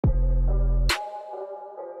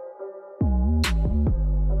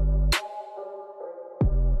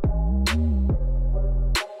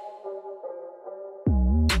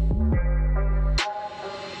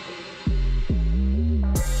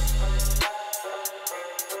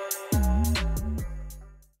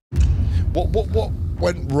What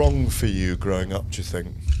went wrong for you growing up, do you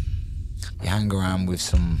think? You hang around with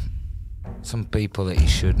some people that you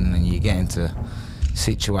shouldn't, and you get into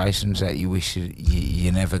situations that you wish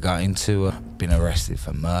you never got into. Been arrested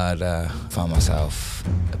for murder, found myself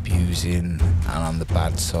abusing and on the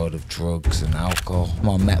bad side of drugs and alcohol.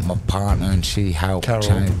 I met my partner and she helped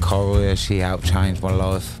change Coral, she helped change my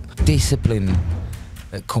life. Discipline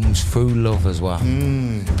that comes through love as well.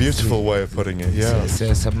 Beautiful way of putting it, yeah.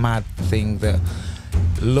 It's a mad thing that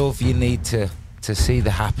love, you need to see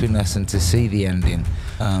the happiness and to see the ending,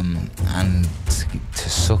 and to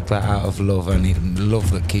suck that out of love. I need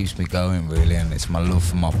love that keeps me going, really, and it's my love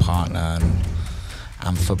for my partner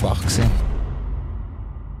and for boxing.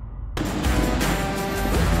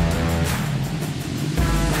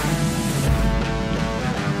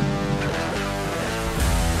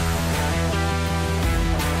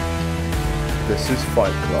 This is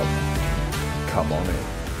Fight Club. Come on in.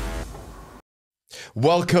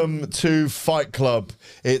 Welcome to Fight Club.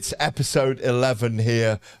 It's episode 11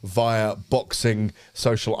 here via Boxing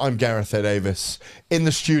Social. I'm Gareth A. Davies. In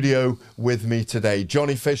the studio with me today,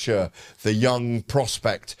 Johnny Fisher, the young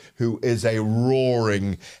prospect who is a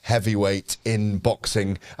roaring heavyweight in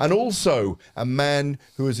boxing, and also a man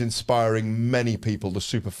who is inspiring many people, the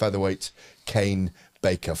super featherweight Kane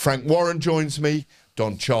Baker. Frank Warren joins me.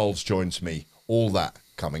 Don Charles joins me. All that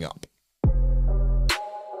coming up.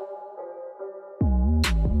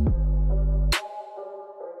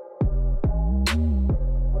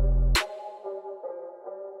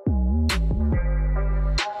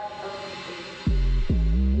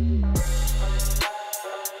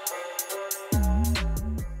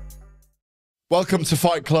 Welcome to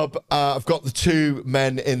Fight Club. I've got the two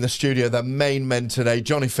men in the studio, the main men today,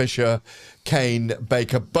 Johnny Fisher, Kane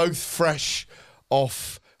Baker, both fresh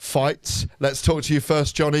off fights. Let's talk to you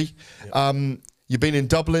first, Johnny. Yep. You've been in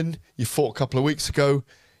Dublin, you fought a couple of weeks ago,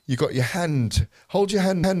 you got your hand, hold your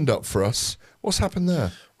hand up for us. What's happened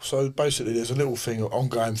there? So basically there's a little thing,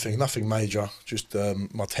 ongoing thing, nothing major, just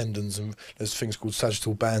my tendons, and there's things called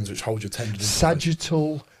sagittal bands which hold your tendons.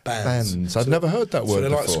 Sagittal bands. I've never heard that word So they're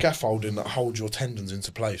before. like scaffolding that hold your tendons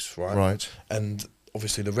into place, right? Right. And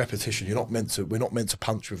obviously the repetition, we're not meant to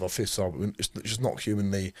punch with our fists, are we? It's just not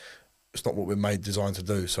humanly, it's not what we're designed to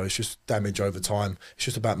do. So it's just damage over time. It's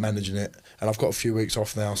just about managing it. And I've got a few weeks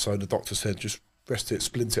off now, so the doctor said just rest it,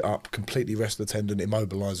 splint it up, completely rest the tendon,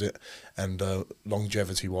 immobilise it, and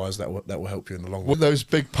longevity-wise, that will help you in the long run. Were those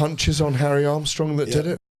big punches on Harry Armstrong that did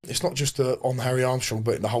it? It's not just on Harry Armstrong,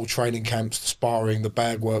 but in the whole training camps, the sparring, the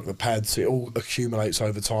bag work, the pads, it all accumulates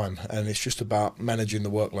over time, and it's just about managing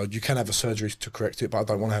the workload. You can have a surgery to correct it, but I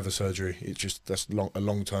don't want to have a surgery. It's just, that's a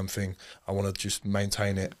long-term thing. I want to just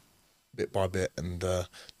maintain it bit by bit, and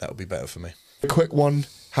that'll be better for me. A quick one,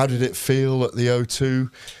 how did it feel at the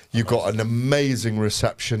O2? You got an amazing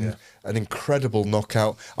reception, an incredible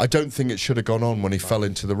knockout. I don't think it should have gone on when he fell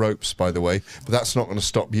into the ropes, by the way, but that's not going to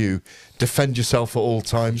stop you. Defend yourself at all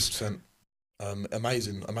times. 100%.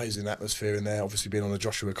 Amazing atmosphere in there. Obviously being on the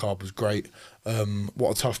Joshua card was great.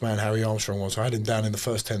 What a tough man Harry Armstrong was. I had him down in the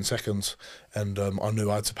first 10 seconds, and I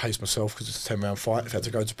knew I had to pace myself because it's a 10-round fight. If I had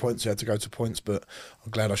to go to points, you had to go to points, but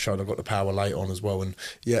I'm glad I showed I got the power late on as well. And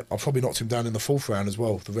yeah, I probably knocked him down in the 4th round as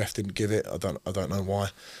well. The ref didn't give it. I don't know why,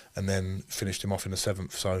 and then finished him off in the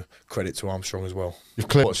 7th. So credit to Armstrong as well. You've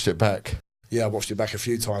clearly watched it back. Yeah, I watched it back a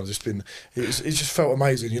few times. It just felt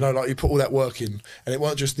amazing, you know, like you put all that work in, and it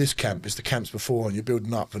weren't just this camp, it's the camps before, and you're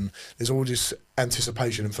building up, and there's all this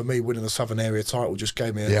anticipation, and for me, winning the Southern Area title just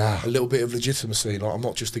gave me a little bit of legitimacy. Like, I'm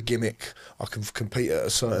not just a gimmick, I can compete at a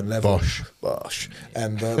certain level. Bosh.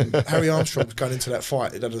 And Harry Armstrong was going into that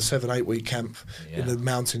fight. It had a 7-8 week camp in the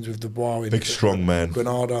mountains with Dubois. Big strong man.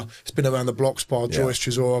 Granada. It's been around the block, sparred Joyce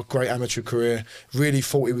Chisora, great amateur career. Really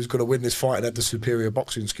thought he was going to win this fight and had the superior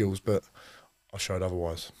boxing skills, but I showed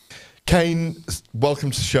otherwise. Kane, welcome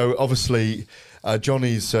to the show. Obviously,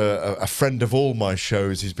 Johnny's a friend of all my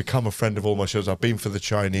shows. He's become a friend of all my shows. I've been for the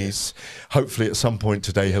Chinese. Hopefully, at some point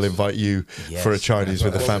today, he'll invite you for a Chinese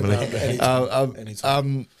with the family.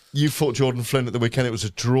 You fought Jordan Flynn at the weekend. It was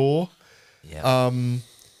a draw. Yeah.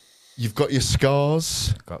 You've got your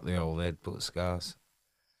scars. Got the old headbutt scars.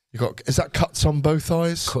 You got, is that cuts on both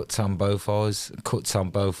eyes? Cuts on both eyes. Cuts on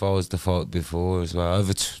both eyes the fight before as well.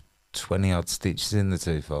 Over 20 odd stitches in the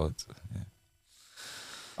 2 fights. Yeah.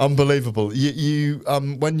 Unbelievable. You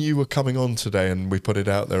when you were coming on today, and we put it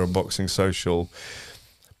out there on Boxing Social,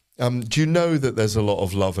 do you know that there's a lot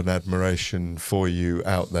of love and admiration for you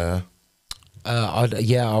out there? I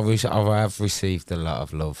have received a lot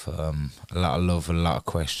of love, a lot of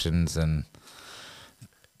questions, and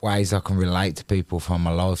ways I can relate to people from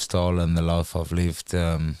my lifestyle and the life I've lived.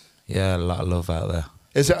 yeah, a lot of love out there.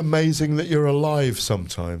 Is it amazing that you're alive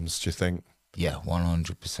sometimes, do you think? Yeah,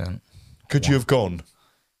 100%. Could you have gone?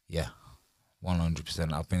 Yeah,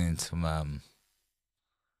 100%. I've been in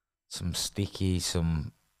some sticky,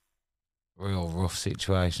 some real rough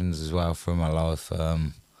situations as well through my life.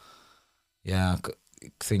 Yeah,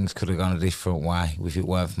 things could have gone a different way if it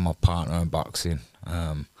weren't for my partner in boxing.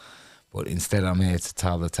 But instead, I'm here to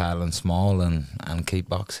tell the tale and smile and keep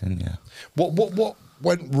boxing. Yeah. What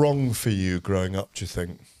went wrong for you growing up, do you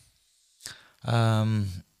think?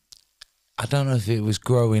 I don't know if it was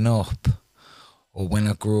growing up or when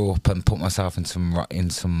I grew up and put myself in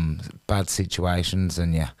some bad situations,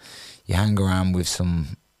 and you hang around with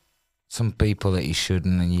some people that you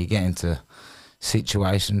shouldn't, and you get into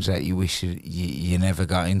situations that you wish you never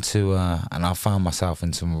got into, and I found myself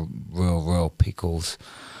in some real pickles.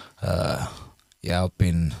 Yeah, I've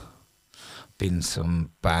been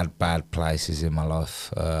some bad places in my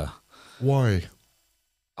life. Why?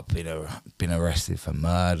 I've been arrested for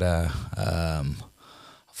murder. I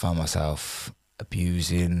found myself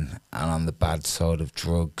abusing and on the bad side of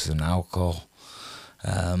drugs and alcohol.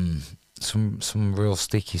 Some real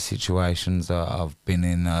sticky situations that I've been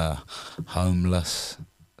in. Homeless.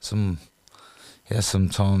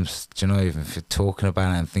 Sometimes, do you know, even if you're talking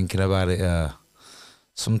about it and thinking about it,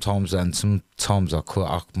 sometimes I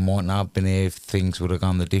might not have been here if things would have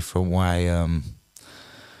gone a different way.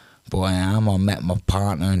 But I met my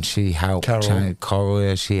partner and she helped change Coral.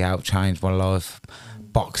 Yeah, she helped change my life.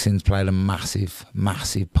 Boxing's played a massive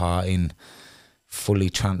part in fully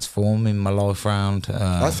transforming my life around.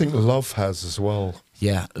 I think love has as well.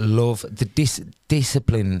 Yeah, love, the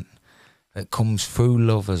discipline that comes through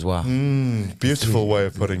love as well. Beautiful way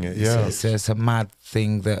of putting it, yeah. It's a mad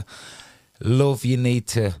thing that love, you need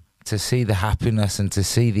to see the happiness and to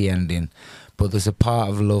see the ending, but there's a part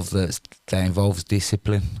of love that involves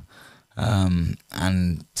discipline.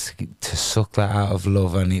 And to suck that out of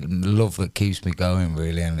love, and love that keeps me going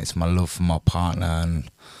really, and it's my love for my partner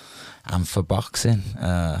and for boxing.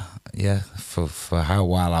 Yeah, for how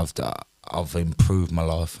well I've improved my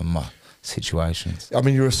life and my situations. I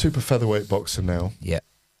mean, you're a super featherweight boxer now. Yeah,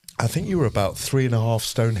 I think you were about 3.5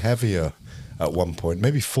 stone heavier at one point,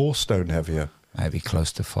 maybe 4 stone heavier. Maybe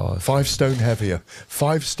close to 5. 5 stone heavier.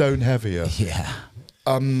 5 stone heavier. Yeah.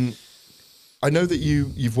 I know that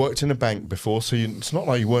you've worked in a bank before, so it's not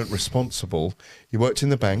like you weren't responsible. You worked in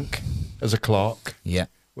the bank as a clerk. Yeah.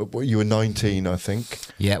 You were 19, I think.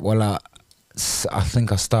 Yeah, well, I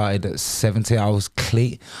think I started at 17. I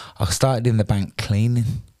started in the bank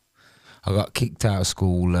cleaning. I got kicked out of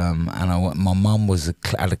school, and my mum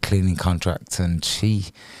had a cleaning contract, and she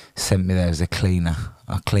sent me there as a cleaner.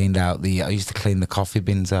 I used to clean the coffee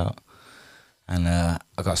bins out. And I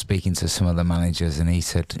got speaking to some of the managers, and he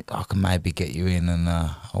said, I can maybe get you in, and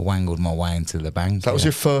I wangled my way into the bank. That was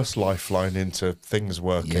your first lifeline into things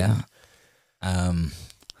working. Yeah.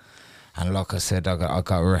 And like I said, I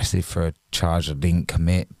got arrested for a charge I didn't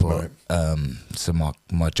commit, but so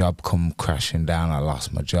my job come crashing down. I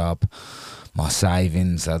lost my job. My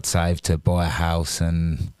savings I'd saved to buy a house,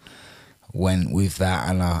 and went with that,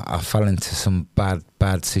 and I fell into some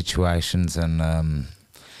bad situations, and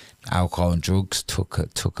alcohol and drugs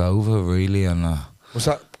took over really, and was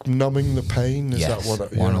that numbing the pain? Is yes, that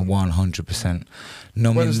what? 100%.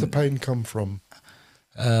 Where does the pain come from?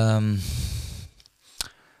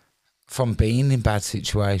 From being in bad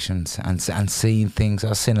situations and seeing things.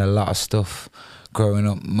 I've seen a lot of stuff growing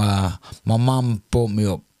up. My mum brought me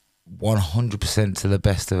up 100% to the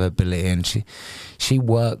best of her ability, and she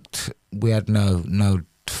worked. We had no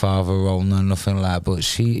father role, no nothing like that, but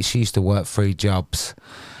she used to work 3 jobs.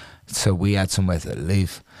 So we had somewhere to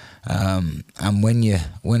live, and when your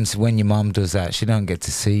mum does that, she don't get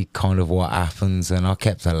to see kind of what happens. And I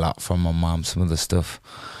kept a lot from my mum, some of the stuff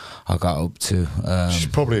I got up to. She's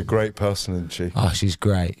probably a great person, isn't she? Oh, she's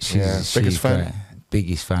great. She's biggest fan. Great.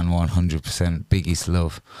 Biggest fan, 100%. Biggest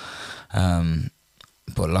love.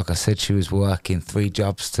 But like I said, she was working 3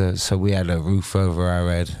 jobs so we had a roof over our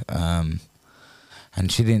head, and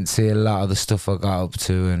she didn't see a lot of the stuff I got up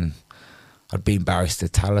to, and I'd be embarrassed to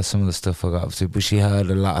tell her some of the stuff I got up to, but she heard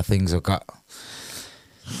a lot of things. I got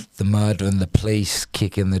the murder and the police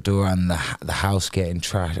kicking the door and the house getting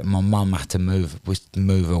trashed. My mum had to move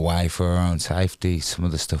away for her own safety. Some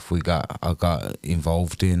of the stuff I got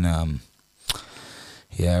involved in. And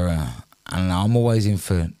I'm always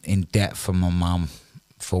in debt for my mum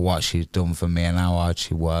for what she's done for me and how hard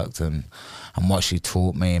she worked and what she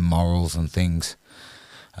taught me in morals and things.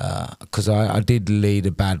 Because I did lead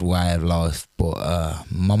a bad way of life, but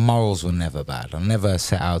my morals were never bad. I never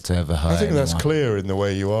set out to ever hurt I think that's anyone. clear in the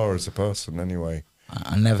way you are as a person anyway.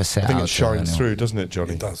 I never set I think out it shines to, through, doesn't it,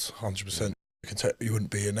 Johnny? It does, 100%. You can tell you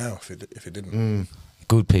wouldn't be here now if it didn't.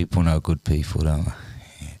 Good people know good people, don't they?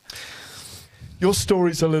 Your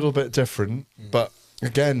story's a little bit different, but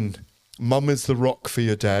again, Mum is the rock for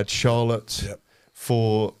your dad, Charlotte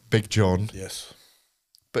for Big John. Yes.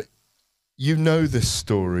 But you know this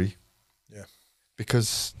story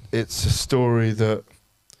because it's a story that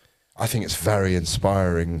I think it's very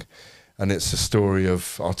inspiring, and it's a story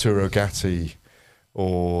of Arturo Gatti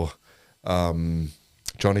or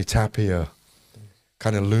Johnny Tapia,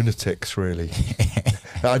 kind of lunatics, really.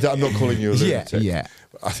 I'm not calling you a lunatic. Yeah.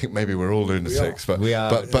 I think maybe we're all lunatics, but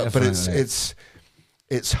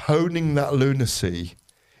it's honing that lunacy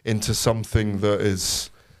into something that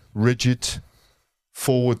is rigid,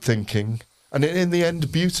 forward-thinking, and in the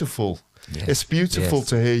end, beautiful. Yes. It's beautiful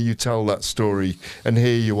to hear you tell that story, and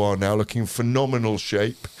here you are now looking phenomenal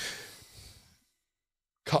shape,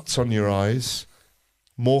 cuts on your eyes,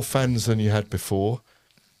 more fans than you had before.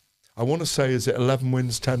 I want to say, is it 11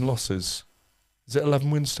 wins, 10 losses? Is it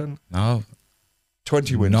 11 wins, 10? No.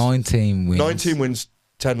 20 wins. 19 wins. 19 wins,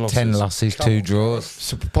 10 losses. 10 losses, 2 draws.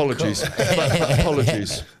 So apologies.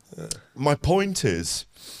 Apologies. My point is,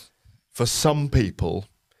 for some people,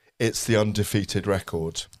 it's the undefeated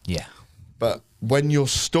record. Yeah. But when your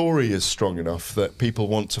story is strong enough that people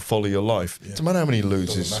want to follow your life, it doesn't matter how many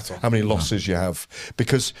loses, how many losses you have,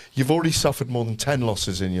 because you've already suffered more than 10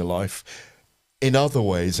 losses in your life in other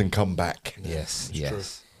ways and come back. Yes. True.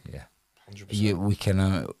 Yeah. 100%. We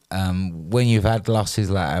can, when you've had losses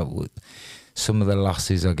like that, some of the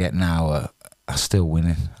losses I get now are still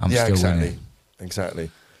winning. I'm still winning. Exactly.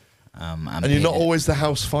 And you're not always the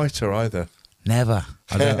house fighter either. Never.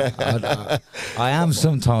 I am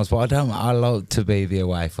sometimes, but I don't. I like to be the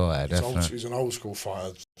away fighter. He's an old school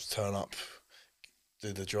fighter. Just turn up,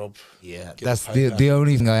 do the job. Yeah, that's the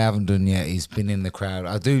only thing I haven't done yet. Is been in the crowd.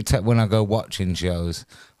 I do when I go watching shows.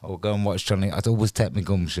 I'll go and watch Johnny. I'd always take my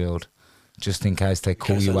gum shield, just in case they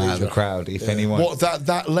call you out of the crowd. If anyone, what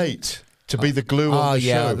that late to be the glue on the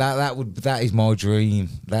show. that is my dream.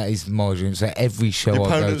 That is my dream. So every show the I go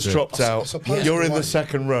to, opponent's dropped out. You're in the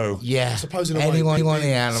second row. Yeah. Supposing anyone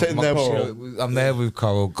here, sitting there, I'm there with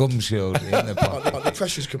Coral, gum shield in the pocket. Like the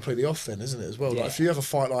pressure's completely off then, isn't it, as well? Like if you have a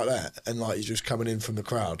fight like that and like you're just coming in from the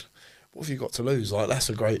crowd, what have you got to lose? Like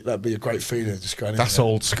that'd be a great feeling, just going in. That's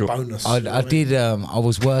old school. Bonus. I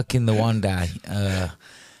was working the one day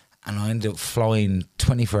and I ended up flying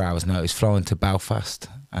 24 hours notice, flying to Belfast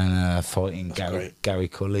and fighting Gary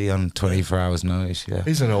Cully on 24 hours notice. Yeah,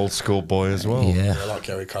 he's an old school boy as well. Yeah, I like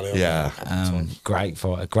Gary Cully. Yeah, great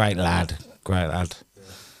fighter, great lad. But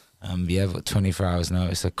 24 hours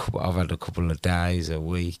notice. I've had a couple of days, a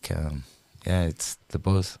week. It's the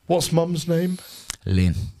buzz. What's Mum's name?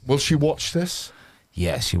 Lynn. Will she watch this?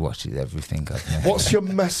 Yeah, she watches everything. What's your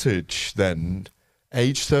message then?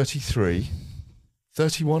 Age 33,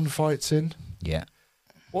 31 fights in. Yeah.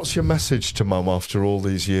 What's your message to Mum after all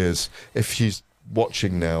these years, if she's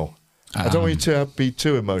watching now? I don't want you to be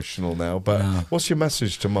too emotional now, but what's your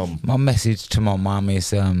message to Mum? My message to my mum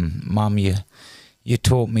is, Mum, you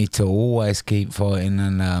taught me to always keep fighting,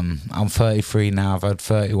 and I'm 33 now. I've had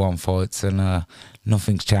 31 fights, and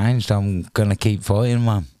nothing's changed. I'm gonna keep fighting,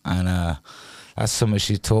 Mum, and that's something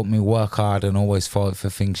she taught me. Work hard and always fight for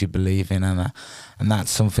things you believe in, and that's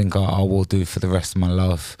something I will do for the rest of my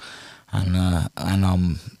life. And I've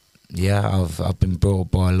been brought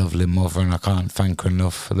up by a lovely mother, and I can't thank her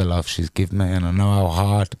enough for the love she's given me. And I know how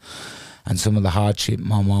hard and some of the hardship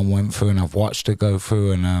my mum went through, and I've watched her go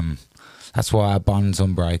through, and that's why our bond's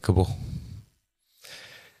unbreakable.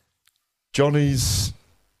 Johnny's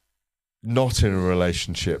not in a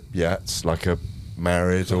relationship yet, like a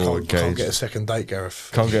married or engaged. Can't get a second date,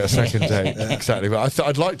 Gareth. Can't get a second date, exactly. But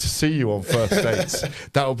I'd like to see you on first dates.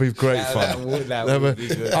 That would be great fun. That would be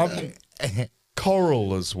good.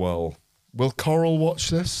 Coral as well. Will Coral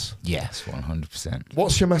watch this? Yes, 100%.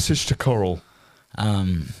 What's your message to Coral?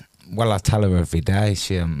 Well, I tell her every day.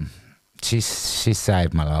 She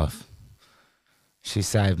saved my life. She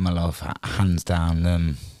saved my life, hands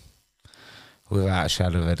down. Without a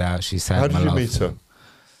shadow of a doubt, she saved my life. How did you meet her?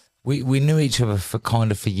 We knew each other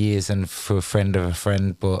for years, and for a friend of a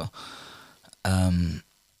friend, but I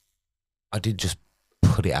did just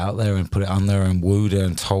put it out there and put it on there and wooed her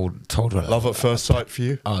and told her. Love at first sight for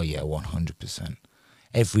you? Oh yeah, 100%.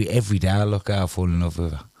 Every day I look at her, I fall in love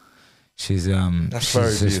with her. She's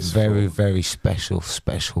just very, very special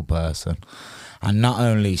person. And not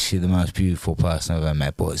only is she the most beautiful person I've ever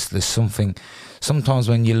met, but there's something. Sometimes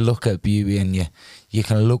when you look at beauty and you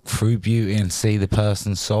can look through beauty and see the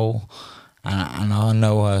person's soul, and I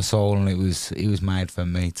know her soul, and it was made for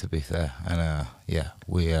me, to be fair. And yeah,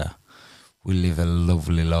 we live a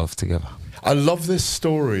lovely life together. I love this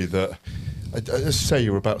story that, let's say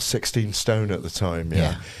you were about 16 stone at the time,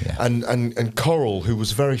 yeah? Yeah. And Coral, who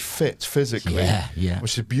was very fit physically, Yeah.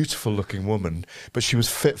 which is a beautiful looking woman, but she was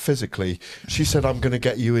fit physically, she said, I'm going to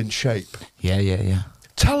get you in shape. Yeah.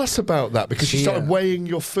 Tell us about that, because she started weighing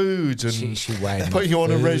your food and she weighed putting you on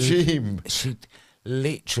a food. regime. She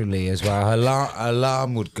literally, as well, her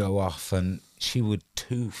alarm would go off and she would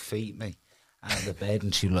 2 feet me out of the bed,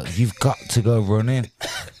 and she'd be like, "You've got to go running."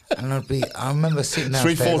 And I remember sitting there.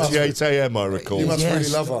 3:48 a.m. I recall. You must really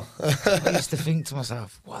love her. I used to think to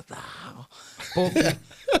myself, what the hell?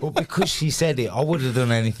 But because she said it, I would have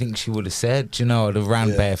done anything she would have said. You know, I'd have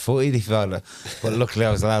ran barefooted if I'd have. But luckily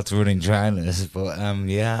I was allowed to run in trainers. But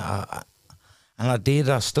and I did.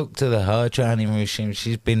 I stuck to her training regime.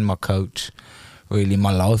 She's been my coach, really,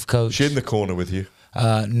 my life coach. She in the corner with you?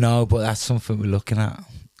 No, but that's something we're looking at.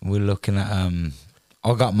 We're looking at.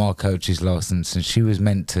 I got my coach's license, and she was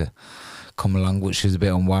meant to come along, but she was a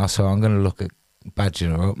bit unwell. So I'm going to look at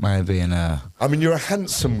badging her up, maybe. And I mean, you're a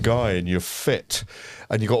handsome guy, and you're fit,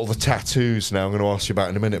 and you got all the tattoos. Now I'm going to ask you about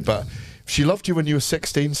in a minute. But she loved you when you were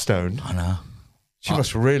 16 stone. I know. She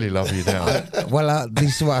must really love you now. Well,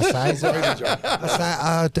 this is what I say.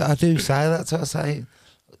 I do say that. So I say,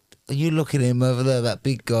 are you looking at him over there, that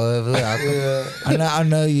big guy over there? I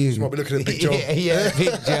know you. She might be looking at Big John. yeah,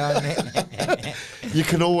 Big John. You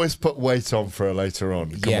can always put weight on for her later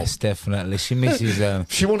on. Come Yes, definitely. She misses. If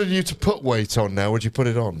she wanted you to put weight on now, would you put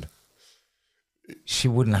it on? She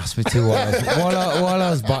wouldn't ask me to while I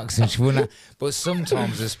was boxing. She wouldn't. But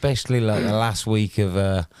sometimes, especially like the last week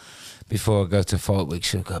of before I go to fight week,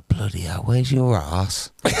 she'll go, "Bloody hell, where's your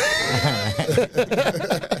ass?"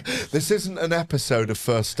 This isn't an episode of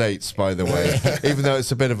First Dates, by the way, even though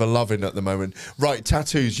it's a bit of a loving at the moment. Right,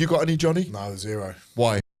 tattoos. You got any, Johnny? No, 0.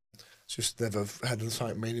 Why? Just never had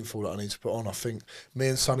something meaningful that I need to put on. I think me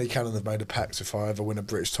and Sonny Cannon have made a pact. If I ever win a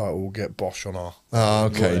British title, we'll get Bosch on our. Oh,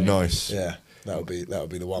 okay, nice. Yeah, that'll be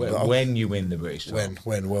the one. When you win the British title.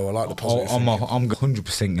 When? Well, I like the positive. I'm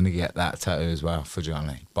 100% going to get that tattoo as well for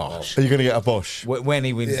Johnny. Bosch. Are you going to get a Bosch? When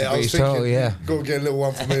he wins the I was British thinking, title, yeah. got to get a little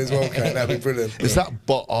one for me as well, Kane. That'd be brilliant. Is that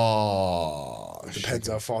Depends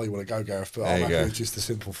how far you want to go, Gareth. But There I'm you happy go. with just the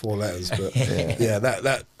simple 4 letters. But yeah,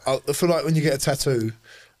 that I feel like when you get a tattoo,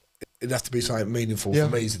 it'd have to be something meaningful for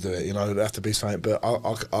me to do it. You know, it'd have to be something. But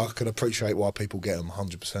I can appreciate why people get them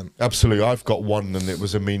 100%. Absolutely. I've got one, and it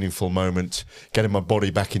was a meaningful moment, getting my body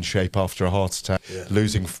back in shape after a heart attack,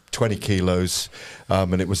 losing 20 kilos.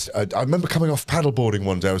 And it was, I remember coming off paddleboarding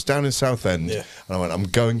one day. I was down in Southend, and I went, I'm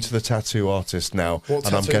going to the tattoo artist now,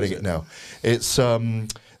 and I'm getting it now. It's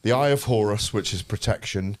the Eye of Horus, which is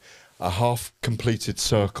protection, a half-completed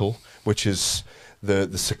circle, which is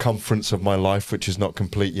the circumference of my life, which is not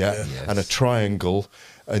complete yet, and a triangle,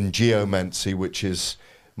 and geomancy, which is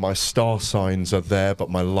my star signs are there, but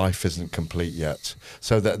my life isn't complete yet.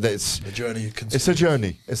 So that's The journey. it's a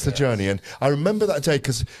journey. It's the journey. And I remember that day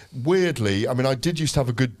because, weirdly, I mean, I did used to have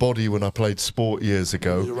a good body when I played sport years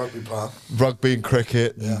ago. You're a rugby player. Rugby and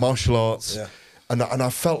cricket, martial arts. Yeah. And I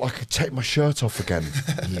felt like I could take my shirt off again.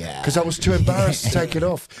 Yeah. Because I was too embarrassed to take it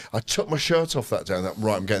off. I took my shirt off that day and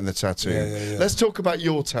right, I'm getting the tattoo. Yeah. Let's talk about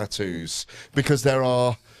your tattoos. Because there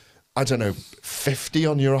are, I don't know, 50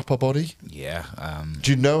 on your upper body? Yeah.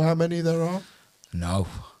 Do you know how many there are? No,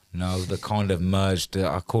 they're kind of merged.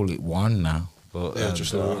 I call it one now, but they're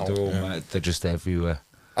just everywhere.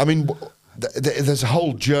 I mean, there's a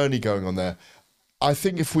whole journey going on there. I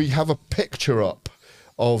think if we have a picture up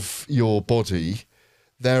of your body,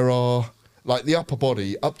 there are, like the upper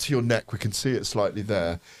body, up to your neck, we can see it slightly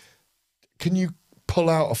there. Can you pull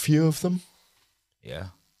out a few of them? Yeah.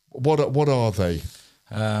 What are they?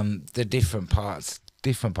 The different parts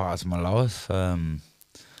of my life. Some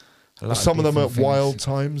of them at different wild things.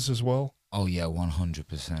 times as well? Oh yeah,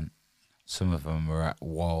 100%. Some of them are at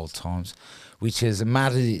wild times, which is as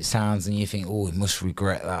mad as it sounds, and you think, oh, he must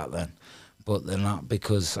regret that then. But they're not,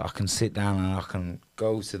 because I can sit down and I can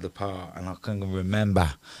go to the part and I can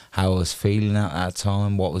remember how I was feeling at that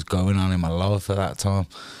time, what was going on in my life at that time.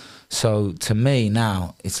 So to me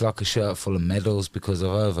now, it's like a shirt full of medals because I've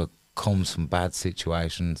overcome some bad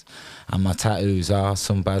situations, and my tattoos are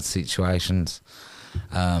some bad situations.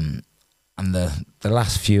 And the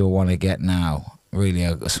last few I want to get now really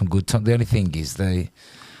are some good time. The only thing is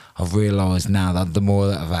I've realised now that the more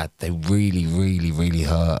that I've had, they really, really, really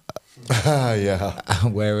hurt. Yeah.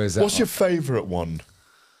 Whereas What's your favourite one?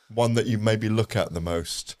 One that you maybe look at the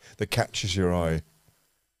most, that catches your eye?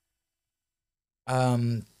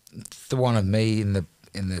 the one of me in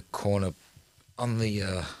the corner on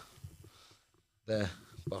the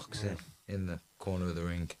boxing in the corner of the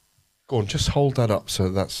ring. Go on, just hold that up so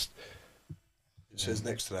that's... It says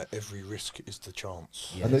next to that, every risk is the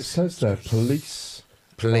chance. Yes. And it says there, police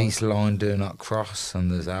line do not cross,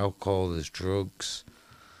 and there's alcohol, there's drugs.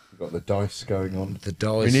 You've got the dice going on. The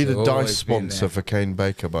dice. We need a have dice always been sponsor there. for Kane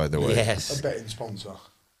Baker, by the way. Yes. A betting sponsor.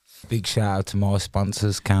 Big shout out to my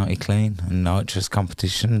sponsors, County Clean and Nitrous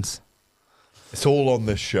Competitions. It's all on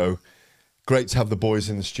this show. Great to have the boys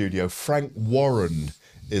in the studio. Frank Warren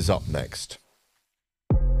is up next.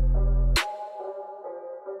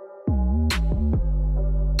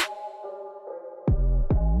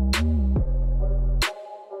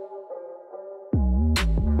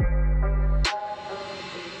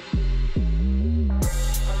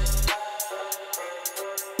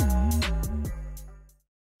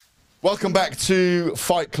 Welcome back to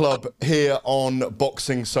Fight Club here on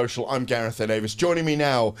Boxing Social. I'm Gareth A. Davies. Joining me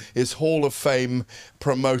now is Hall of Fame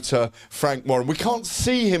promoter Frank Warren. We can't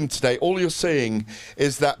see him today. All you're seeing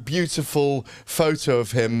is that beautiful photo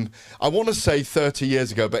of him. I want to say 30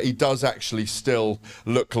 years ago, but he does actually still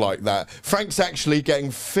look like that. Frank's actually getting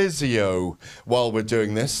physio while we're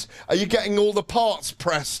doing this. Are you getting all the parts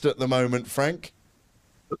pressed at the moment, Frank?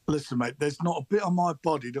 Listen, mate, there's not a bit on my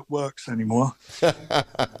body that works anymore.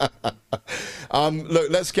 Look,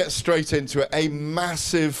 let's get straight into it. A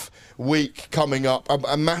massive week coming up,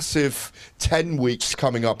 a massive 10 weeks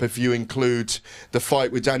coming up if you include the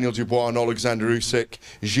fight with Daniel Dubois and Olexsandr Usyk,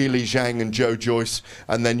 Zhili Zhang and Joe Joyce,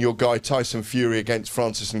 and then your guy Tyson Fury against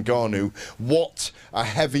Francis Ngannou. What a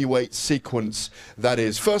heavyweight sequence that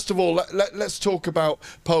is. First of all, let's talk about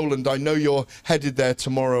Poland. I know you're headed there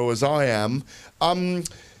tomorrow, as I am.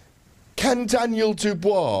 Can Daniel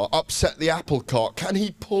Dubois upset the apple cart? Can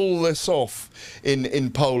he pull this off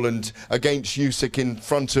in Poland against Usyk in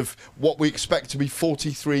front of what we expect to be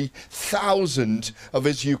 43,000 of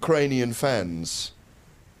his Ukrainian fans?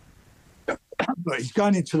 But he's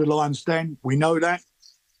going into the Lion's Den. We know that.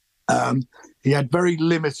 He had very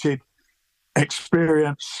limited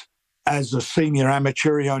experience as a senior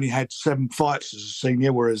amateur. He only had 7 fights as a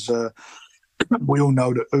senior, whereas we all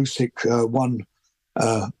know that Usyk won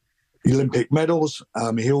Olympic medals.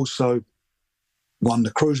 He also won the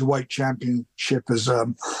cruiserweight championship as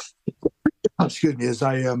as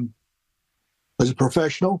a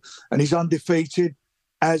professional, and he's undefeated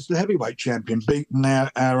as the heavyweight champion, beating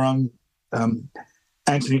our own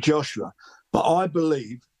Anthony Joshua. But I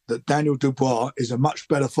believe that Daniel Dubois is a much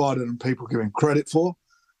better fighter than people give him credit for.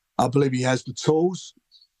 I believe he has the tools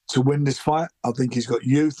to win this fight. I think he's got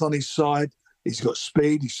youth on his side. He's got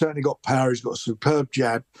speed. He's certainly got power. He's got a superb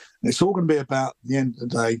jab. And it's all going to be about, at the end of the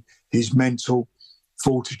day, his mental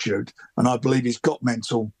fortitude. And I believe he's got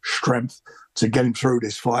mental strength to get him through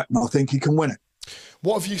this fight. And I think he can win it.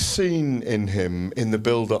 What have you seen in him in the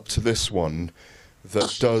build-up to this one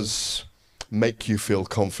that does make you feel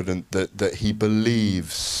confident that he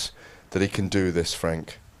believes that he can do this,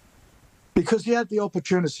 Frank? Because he had the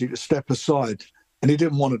opportunity to step aside, and he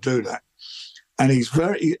didn't want to do that. And he's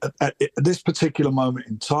very, at this particular moment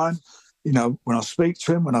in time, you know, when I speak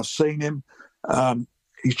to him, when I've seen him,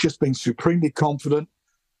 he's just been supremely confident.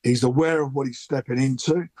 He's aware of what he's stepping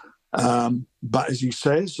into. But as he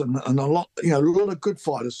says, and a lot of good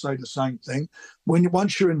fighters say the same thing.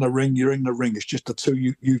 Once you're in the ring, you're in the ring. It's just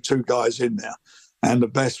you two guys in there, and the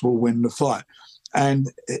best will win the fight.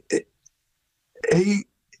 And he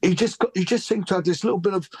just seems to have this little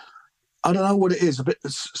bit of, I don't know what it is, I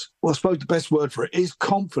suppose the best word for it is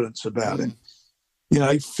confidence about him. You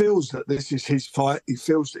know, he feels that this is his fight. He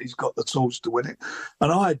feels that he's got the tools to win it.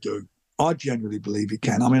 And I do. I genuinely believe he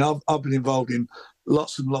can. I mean, I've been involved in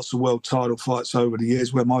lots and lots of world title fights over the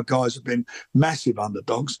years where my guys have been massive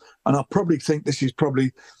underdogs. And I probably think this is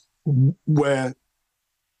probably where,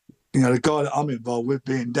 you know, the guy that I'm involved with,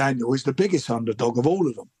 being Daniel, is the biggest underdog of all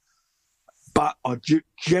of them. But I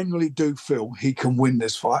genuinely do feel he can win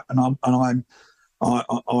this fight, and I've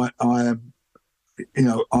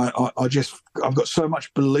got so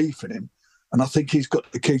much belief in him, and I think he's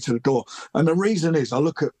got the key to the door. And the reason is, I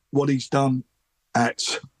look at what he's done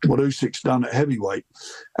what Usyk's done at heavyweight,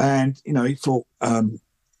 and you know, he fought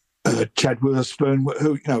Chad Witherspoon,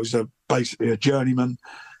 who was basically a journeyman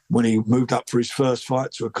when he moved up for his first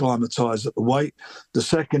fight to acclimatise at the weight. The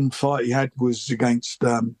second fight he had was against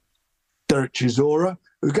Derek Chisora,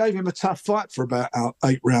 who gave him a tough fight for about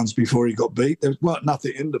 8 rounds before he got beat. There weren't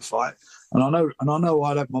nothing in the fight, and I know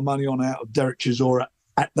I'd have my money on out of Derek Chisora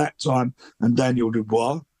at that time and Daniel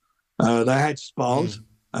Dubois. They had spars,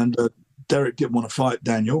 and Derek didn't want to fight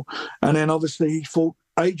Daniel, and then obviously he fought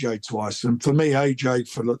AJ twice. And for me, AJ,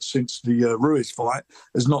 since the Ruiz fight,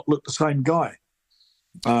 has not looked the same guy.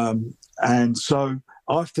 And so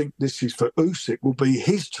I think this is for Usyk will be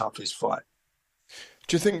his toughest fight.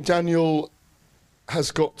 Do you think Daniel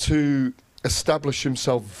has got to establish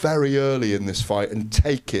himself very early in this fight and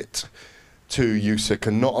take it to Usyk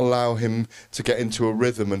and not allow him to get into a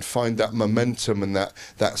rhythm and find that momentum and that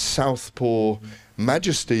southpaw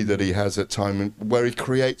majesty that he has at times where he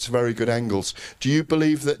creates very good angles? Do you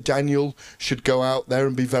believe that Daniel should go out there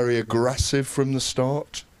and be very aggressive from the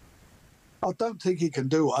start? I don't think he can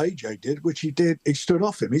do what AJ did, which he did. He stood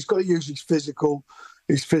off him. He's got to use his physical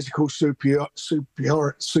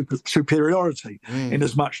superiority in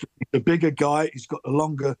as much the bigger guy, he's got the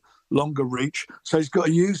longer reach. So he's got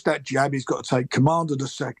to use that jab. He's got to take command of the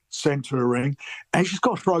centre of the ring, and he's just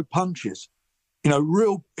got to throw punches. You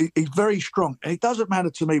know, he's very strong. And it doesn't matter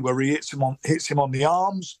to me whether he hits him on the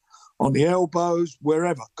arms, on the elbows,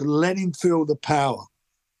 wherever. Let him feel the power.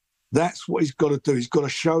 That's what he's got to do. He's got to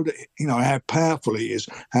show that, you know, how powerful he is,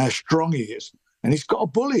 how strong he is. And he's got to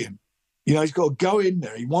bully him. You know, he's got to go in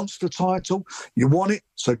there. He wants the title. You want it,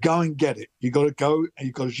 so go and get it. You got to go and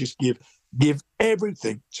you've got to just give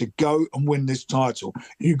everything to go and win this title.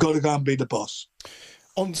 You've got to go and be the boss.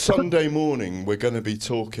 On Sunday morning, we're going to be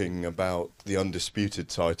talking about the undisputed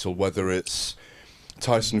title, whether it's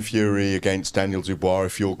Tyson Fury against Daniel Dubois,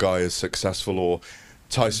 if your guy is successful, or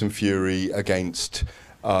Tyson Fury against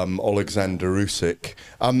Olexsandr Usyk.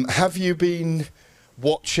 Have you been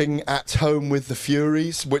watching At Home with the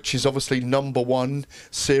Furies, which is obviously #1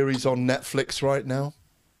 series on Netflix right now?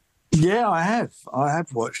 Yeah, I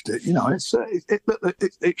have watched it. You know, it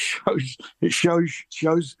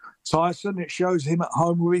shows Tyson. It shows him at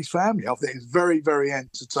home with his family. I think it's very, very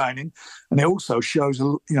entertaining, and it also shows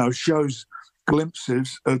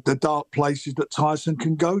glimpses of the dark places that Tyson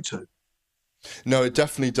can go to. No, it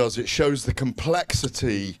definitely does. It shows the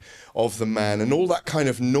complexity of the man and all that kind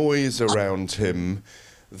of noise around him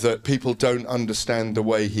that people don't understand the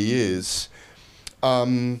way he is.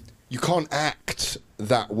 You can't act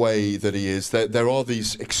that way that he is. There are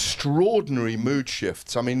these extraordinary mood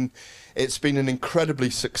shifts. I mean, it's been an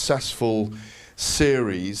incredibly successful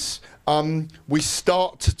series. We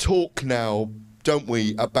start to talk now, don't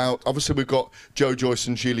we, about, obviously we've got Joe Joyce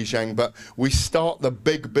and Zhilei Zhang, but we start the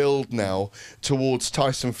big build now towards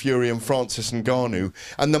Tyson Fury and Francis Ngannou.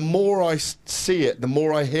 And the more I see it, the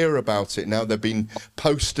more I hear about it now. There have been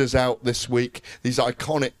posters out this week, these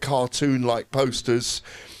iconic cartoon-like posters.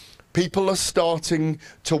 People are starting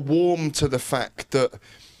to warm to the fact that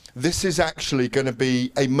this is actually going to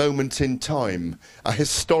be a moment in time, a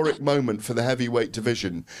historic moment for the heavyweight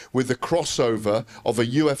division, with the crossover of a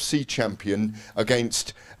UFC champion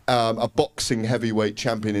against a boxing heavyweight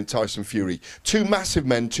champion in Tyson Fury. Two massive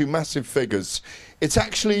men, two massive figures. It's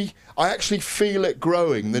actually, I actually feel it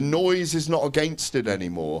growing. The noise is not against it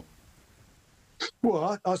anymore.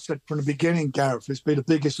 Well, I said from the beginning, Gareth, it's been the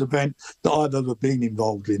biggest event that I've ever been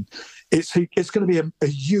involved in. It's going to be a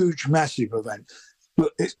huge, massive event.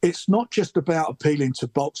 But it's not just about appealing to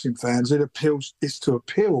boxing fans. It's to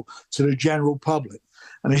appeal to the general public.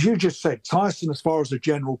 And as you just said, Tyson, as far as the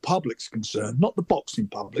general public's concerned, not the boxing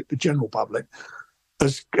public, the general public,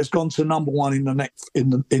 has gone to #1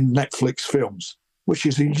 in Netflix films, which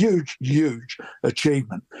is a huge, huge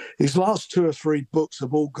achievement. His last 2 or 3 books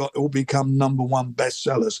have all become #1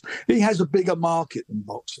 bestsellers. He has a bigger market than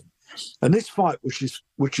boxing. And this fight, which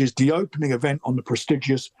is the opening event on the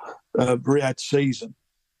prestigious Riyadh season,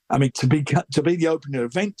 I mean, to be the opening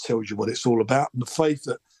event tells you what it's all about, and the faith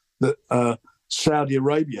that Saudi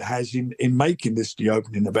Arabia has in making this the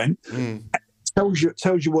opening event. Tells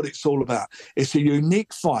you what it's all about. It's a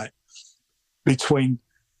unique fight between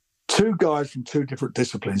 2 guys from 2 different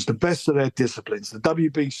disciplines, the best of their disciplines, the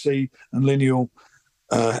WBC and lineal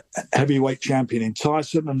heavyweight champion in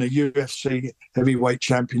Tyson and the UFC heavyweight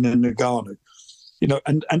champion in Ngannou. You know,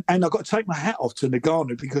 and I've got to take my hat off to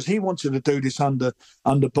Ngannou because he wanted to do this under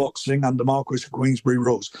boxing, under Marquis of Queensberry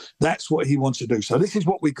rules. That's what he wants to do. So this is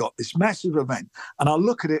what we got, this massive event. And I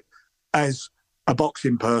look at it as a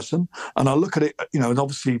boxing person, and I look at it, you know, and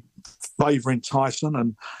obviously favouring Tyson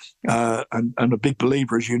and a big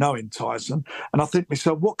believer, as you know, in Tyson. And I think to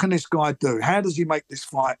myself, what can this guy do? How does he make this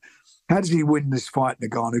fight? How does he win this fight,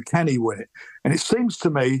 Ngannou? Can he win it? And it seems to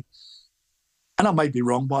me, and I may be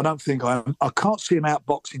wrong, but I don't think I can't see him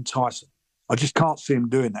outboxing Tyson. I just can't see him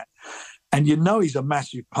doing that. And you know he's a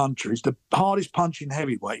massive puncher. He's the hardest punching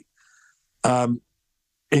heavyweight in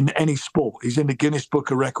any sport. He's in the Guinness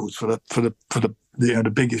Book of Records for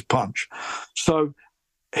the biggest punch. So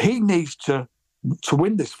he needs to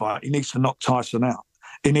win this fight. He needs to knock Tyson out.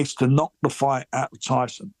 He needs to knock the fight out of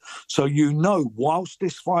Tyson. So you know, whilst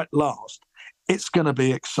this fight lasts, it's going to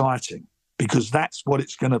be exciting because that's what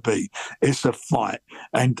it's going to be. It's a fight.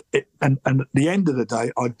 And at the end of the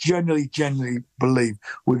day, I genuinely believe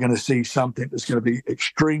we're going to see something that's going to be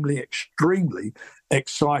extremely, extremely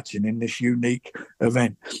exciting in this unique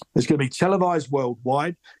event. It's going to be televised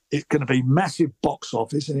worldwide. It's going to be massive box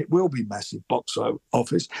office, and it will be massive box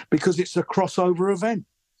office because it's a crossover event.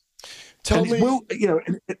 Tell me,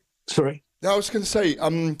 sorry. I was going to say,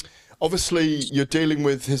 obviously you're dealing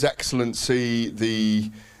with His Excellency,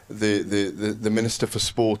 the Minister for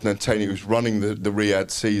Sport and Entertainment, who's running the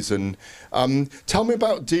Riyadh season. Tell me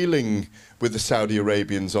about dealing with the Saudi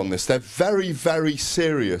Arabians on this. They're very, very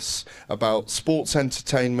serious about sports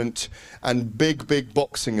entertainment and big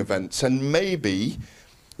boxing events, and maybe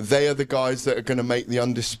they are the guys that are going to make the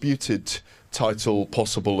undisputed title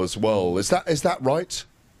possible as well. Is that right?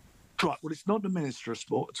 Right. Well, it's not the Minister of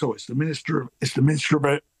Sport at all. It's the Minister of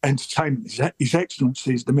Entertainment. His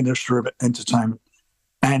Excellency is the Minister of Entertainment,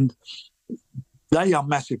 and they are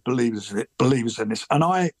massive believers in this. And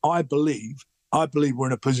I believe we're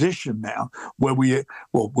in a position now where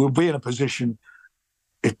we'll be in a position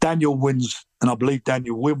if Daniel wins, and I believe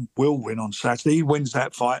Daniel will win on Saturday. He wins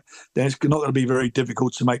that fight, then it's not going to be very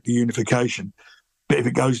difficult to make the unification. But if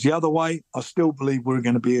it goes the other way, I still believe we're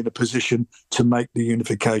going to be in a position to make the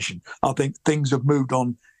unification. I think things have moved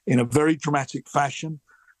on in a very dramatic fashion.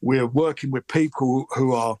 We're working with people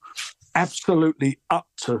who are absolutely up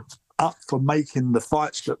for making the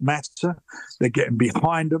fights that matter. They're getting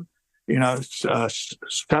behind them. You know,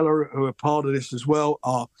 Stella, who are part of this as well,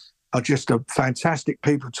 are just a fantastic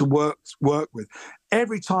people to work with.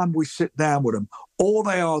 Every time we sit down with them,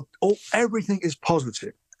 everything is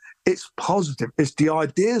positive. It's positive. It's the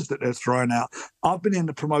ideas that they're throwing out. I've been in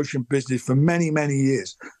the promotion business for many, many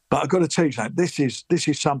years, but I've got to tell you something. This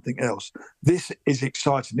is something else. This is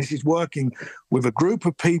exciting. This is working with a group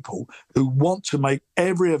of people who want to make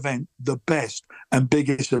every event the best and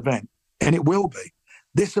biggest event, and it will be.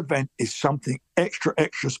 This event is something extra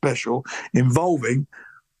special, involving,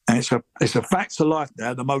 and it's a fact of life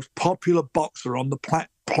now, the most popular boxer on the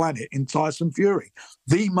planet in Tyson Fury,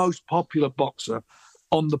 the most popular boxer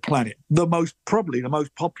on the planet, probably the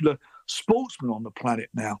most popular sportsman on the planet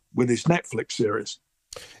now with his Netflix series.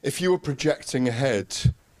 If you were projecting ahead,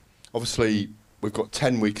 obviously we've got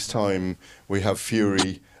 10 weeks' time. We have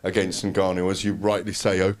Fury against Ngannou, as you rightly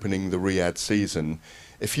say, opening the Riyadh season.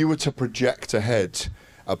 If you were to project ahead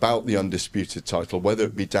about the undisputed title, whether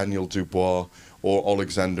it be Daniel Dubois or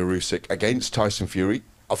Olexsandr Usyk against Tyson Fury,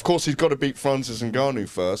 of course he's got to beat Francis Ngannou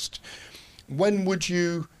first. When would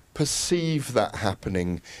you perceive that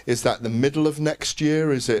happening? Is that the middle of next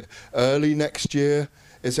year? Is it early next year?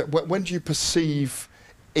 Is it when do you perceive,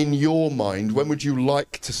 in your mind, when would you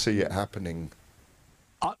like to see it happening?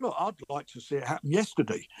 I'd like to see it happen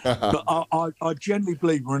yesterday, but I genuinely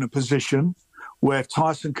believe we're in a position where if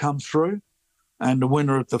Tyson comes through and the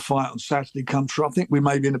winner of the fight on Saturday comes through, I think we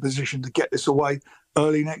may be in a position to get this away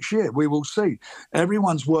early next year. We will see.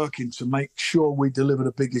 Everyone's working to make sure we deliver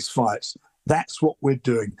the biggest fights. That's what we're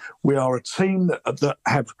doing. We are a team that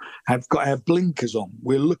have got our blinkers on.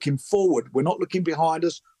 We're looking forward. We're not looking behind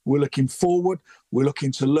us. We're looking forward. We're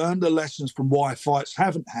looking to learn the lessons from why fights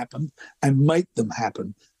haven't happened and make them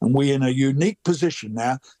happen. And we're in a unique position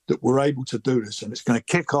now that we're able to do this. And it's going to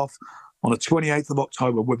kick off on the 28th of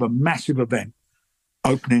October with a massive event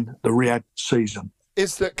opening the Riyadh season.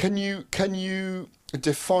 Is that, can you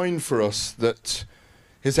define for us that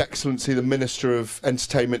His Excellency, the Minister of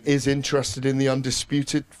Entertainment, is interested in the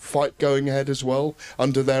undisputed fight going ahead as well,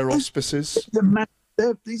 under their auspices?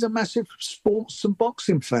 These are massive sports and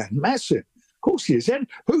boxing fans. Massive. Of course he is.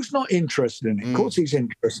 Who's not interested in it? Of course he's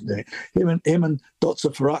interested in it. Him and Dr.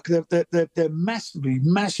 Farak, they're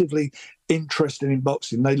massively interested in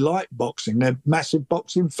boxing. They like boxing. They're massive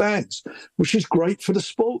boxing fans, which is great for the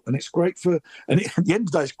sport, and it's great at the end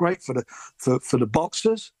of the day, it's great for the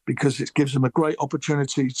boxers because it gives them a great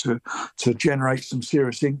opportunity to generate some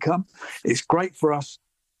serious income. It's great for us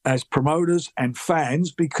as promoters and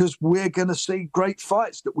fans because we're going to see great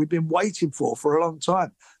fights that we've been waiting for a long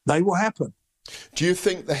time. They will happen. Do you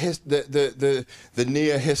think the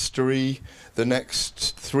near history, the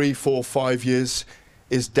next 3, 4, 5 years,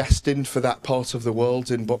 is destined for that part of the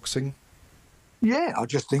world in boxing? Yeah, I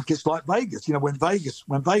just think it's like Vegas. You know, when Vegas,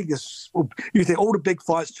 you think all the big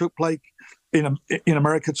fights took place in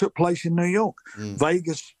America, took place in New York.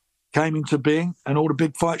 Vegas came into being, and all the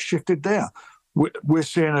big fights shifted there. We're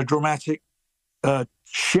seeing a dramatic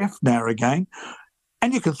shift now again.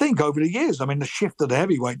 And you can think over the years, I mean, the shift of the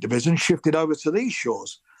heavyweight division shifted over to these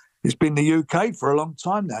shores. It's been the UK for a long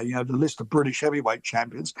time now. You know, the list of British heavyweight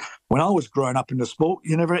champions. When I was growing up in the sport,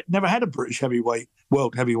 you never had a British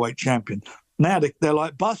world heavyweight champion. Now they're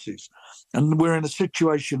like buses. And we're in a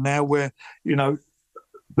situation now where, you know,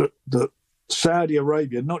 the Saudi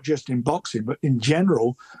Arabia, not just in boxing, but in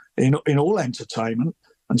general, in all entertainment,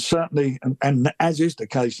 and certainly, and as is the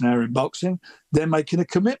case now in boxing, they're making a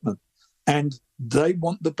commitment. And they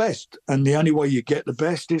want the best, and the only way you get the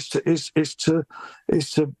best is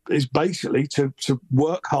basically to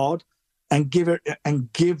work hard and give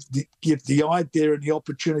the idea and the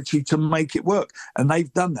opportunity to make it work. And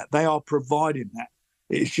they've done that. They are providing that.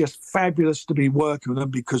 It's just fabulous to be working with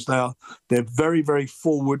them because they're very, very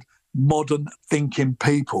forward, modern thinking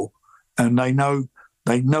people, and they know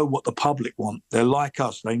what the public want. They're like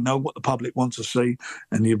us. They know what the public wants to see.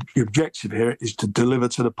 And the objective here is to deliver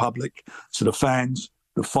to the public, to the fans,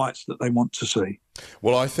 the fights that they want to see.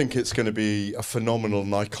 Well, I think it's going to be a phenomenal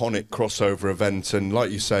and iconic crossover event. And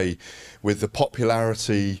like you say, with the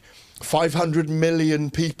popularity, 500 million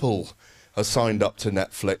people are signed up to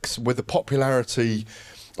Netflix. With the popularity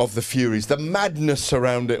of the Furies, the madness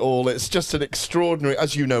around it all, it's just an extraordinary,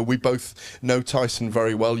 as you know, we both know Tyson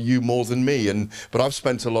very well, you more than me, but I've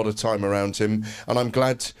spent a lot of time around him, and I'm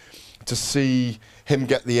glad to see him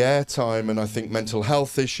get the airtime. And I think mental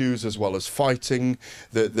health issues as well as fighting,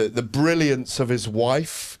 the brilliance of his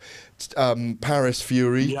wife, Paris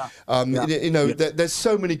Fury, there's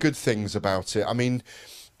so many good things about it. I mean,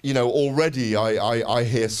 you know, already I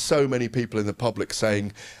hear so many people in the public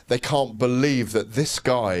saying they can't believe that this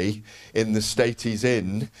guy in the state he's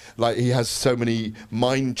in, like he has so many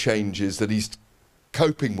mind changes that he's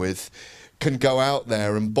coping with, can go out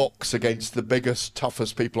there and box against the biggest,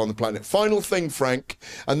 toughest people on the planet. Final thing, Frank,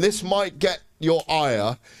 and this might get your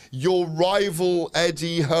ire, your rival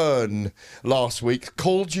Eddie Hearn last week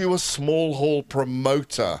called you a small hall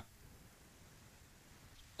promoter.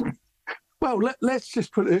 Well, let's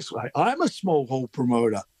just put it this way. I'm a small hall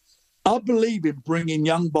promoter. I believe in bringing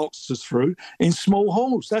young boxers through in small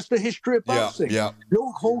halls. That's the history of boxing. York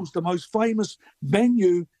Hall's the most famous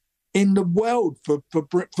venue in the world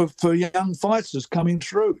for young fighters coming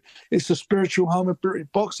through. It's a spiritual home of British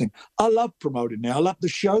boxing. I love promoting now. I love the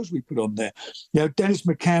shows we put on there. You know, Dennis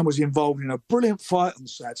McCann was involved in a brilliant fight on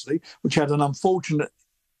Saturday, which had an unfortunate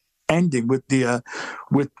ending with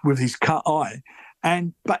with his cut eye.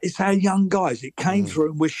 But it's our young guys. It came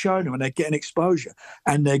through and we're showing them, and they're getting exposure.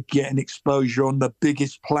 And they're getting exposure on the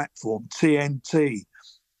biggest platform, TNT.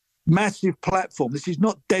 Massive platform. This is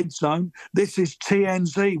not Dead Zone. This is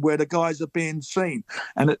TNZ, where the guys are being seen.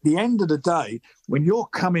 And at the end of the day, when you're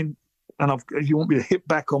coming, and you want me to hit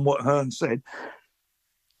back on what Hearn said,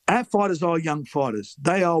 our fighters are young fighters.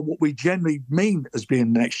 They are what we generally mean as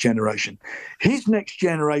being the next generation. His next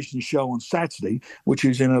generation show on Saturday, which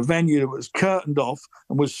is in a venue that was curtained off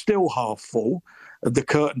and was still half full of the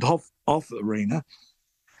curtained off arena,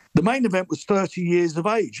 the main event was 30 years of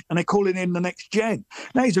age, and they're calling him the next gen.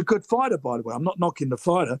 Now, he's a good fighter, by the way. I'm not knocking the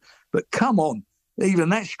fighter, but come on. Even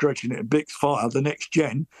that's stretching it a big fighter, the next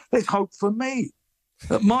gen. There's hope for me.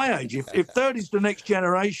 At my age, if 30 is the next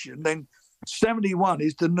generation, then 71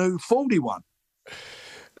 is the new 41.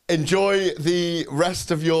 Enjoy the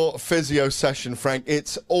rest of your physio session, Frank.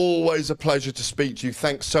 It's always a pleasure to speak to you.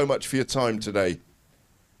 Thanks so much for your time today.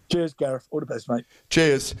 Cheers, Gareth. All the best, mate.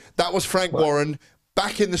 Cheers. That was Frank Warren.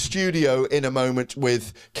 Back in the studio in a moment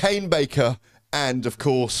with Kane Baker and, of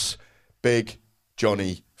course, Big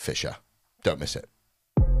Johnny Fisher. Don't miss it.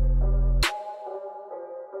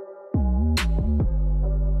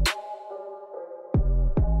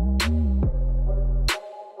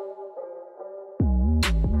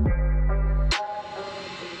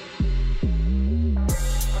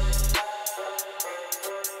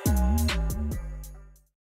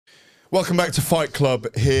 Welcome back to Fight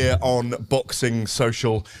Club here on Boxing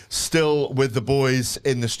Social. Still with the boys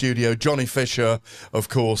in the studio. Johnny Fisher, of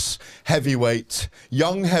course, heavyweight,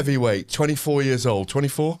 young heavyweight, 24 years old.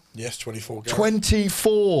 24? Yes, 24. Gareth.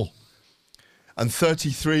 24. And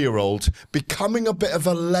 33-year-old, becoming a bit of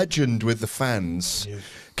a legend with the fans. Yeah.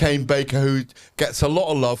 Kane Baker, who gets a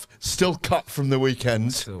lot of love, still cut from the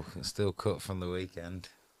weekend. Still cut from the weekend.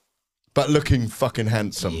 But looking fucking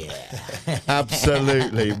handsome. Yeah.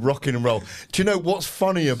 Absolutely. Rocking and roll. Do you know what's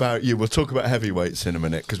funny about you? We'll talk about heavyweights in a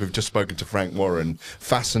minute because we've just spoken to Frank Warren.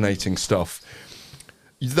 Fascinating stuff.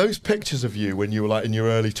 Those pictures of you when you were like in your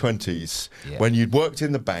early 20s, when you'd worked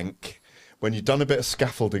in the bank, when you'd done a bit of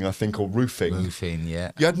scaffolding, I think, or roofing. Roofing,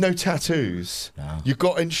 yeah. You had no tattoos. No. You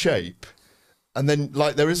got in shape. And then,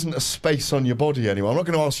 like, there isn't a space on your body anymore. I'm not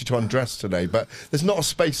going to ask you to undress today, but there's not a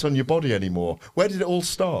space on your body anymore. Where did it all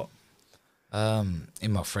start?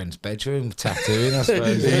 In my friend's bedroom, tattooing, I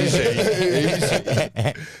suppose.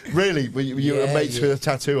 Easy. Really? Were you Yeah, mates with a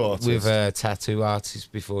tattoo artist? With a tattoo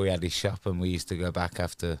artist before he had his shop, and we used to go back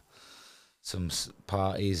after some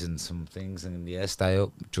parties and some things, and yeah, stay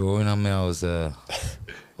up drawing on me. I was the.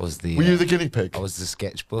 Were you the guinea pig? I was the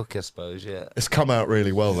sketchbook, I suppose. Yeah. It's come out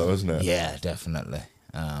really well, though, hasn't it? Yeah, definitely.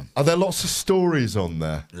 Are there lots of stories on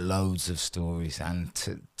there? Loads of stories, and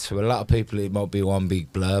to a lot of people it might be one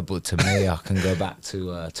big blur, but to me I can go back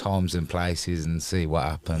to times and places and see what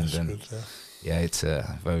happened. That's and good, yeah, it's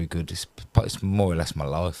very good. It's more or less my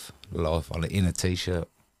life on in a t-shirt.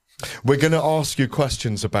 We're going to ask you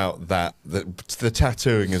questions about that. The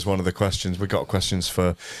tattooing is one of the questions. We've got questions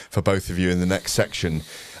for both of you in the next section.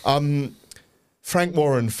 Frank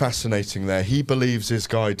Warren, fascinating there. He believes his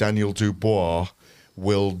guy Daniel Dubois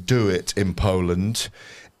will do it in Poland.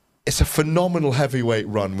 It's a phenomenal heavyweight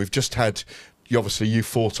run. We've just had, obviously you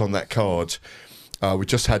fought on that card. We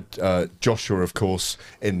just had Joshua, of course,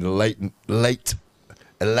 in the late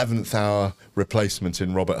 11th hour replacement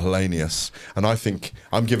in Robert Helenius, and I think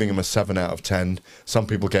I'm giving him a 7 out of 10. Some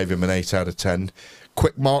people gave him an 8 out of 10.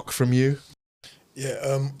 Quick mark from you?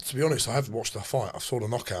 Yeah, to be honest, I haven't watched the fight. I saw the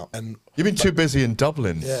knockout, and you've been too busy in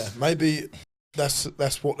Dublin. Yeah, maybe that's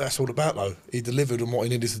what that's all about, though. He delivered on what he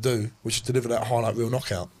needed to do, which is deliver that highlight reel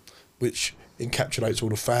knockout, which encapsulates all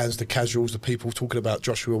the fans, the casuals, the people talking about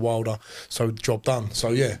Joshua Wilder. So job done. So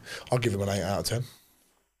yeah, I'll give him an 8 out of 10.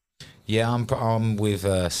 Yeah, I'm with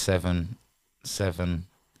 7.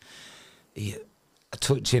 Yeah,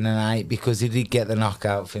 touching an 8 because he did get the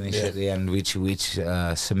knockout finish at the end, which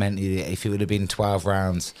cemented it. If it would have been 12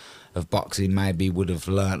 rounds of boxing, maybe would have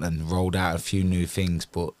learnt and rolled out a few new things.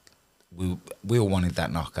 But we all wanted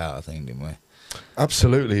that knockout, I think, didn't we?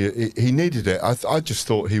 Absolutely, he needed it. I just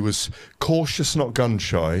thought he was cautious, not gun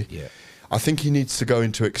shy. Yeah, I think he needs to go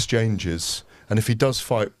into exchanges, and if he does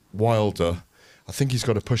fight Wilder, I think he's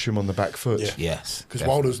got to push him on the back foot. Yeah. Yes, because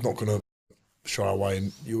Wilder's not going to shy away,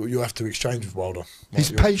 and you have to exchange with Wilder.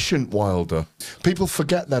 He's patient, Wilder. People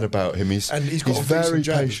forget that about him. He's got a very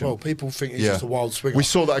jab patient. As well. People think he's just a wild swinger. We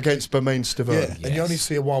saw that against Bermain Stavern. Yeah, and you only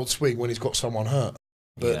see a wild swing when he's got someone hurt.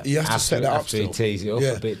 But he has to set that up still. He tease it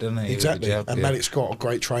up a bit, doesn't he? Exactly. And Malik Scott, a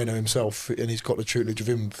great trainer himself, and he's got the tutelage of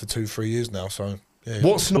him for 2-3 years now. So yeah.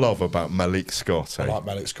 What's love about Malik Scott? I like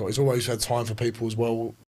Malik Scott. He's always had time for people as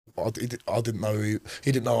well. I didn't know he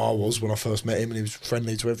didn't know I was when I first met him, and he was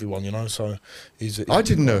friendly to everyone, you know. So I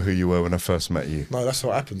didn't know who you were when I first met you. No, that's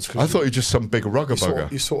what happens. I thought you were just some big rugger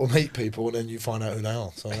bugger. You sort of meet people, and then you find out who they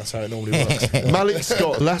are. So that's how it normally works. Malik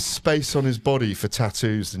Scott, less space on his body for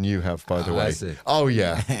tattoos than you have, by the way. Oh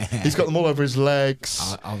yeah, he's got them all over his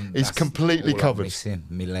legs. He's completely covered.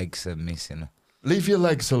 My legs are missing. Leave your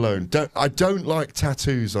legs alone. I don't like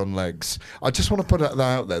tattoos on legs. I just want to put that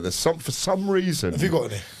out there. There's for some reason. Have you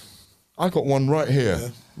got any? I got one right here. Yeah.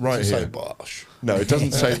 Right does it here. say Bosh? No, it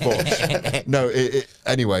doesn't say Bosh. No,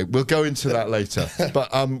 anyway, we'll go into that later.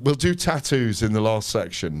 But we'll do tattoos in the last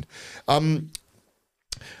section.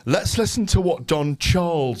 Let's listen to what Don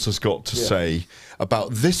Charles has got to say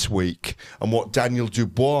about this week and what Daniel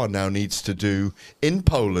Dubois now needs to do in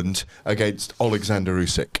Poland against Olexsandr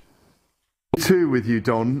Usyk. 2 with you,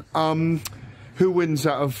 Don. Who wins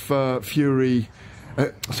out of Fury?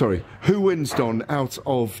 Sorry, who wins, Don, out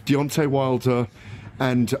of Deontay Wilder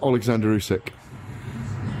and Olexsandr Usyk?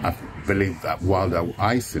 I believe that Wilder will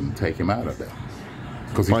ice him, take him out of there.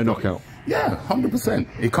 By knockout? Yeah, 100%.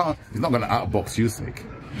 He's not going to outbox Usyk.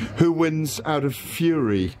 Who wins out of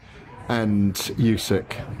Fury and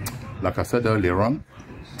Usyk? Like I said earlier on,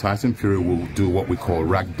 Tyson Fury will do what we call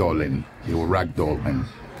ragdolling. He will ragdoll him.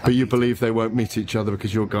 But you believe they won't meet each other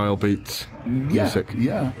because your guy will beat Usyk?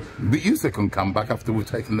 Yeah. But Usyk can come back after we've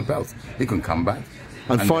taken the belts. He can come back.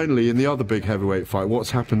 And finally, in the other big heavyweight fight,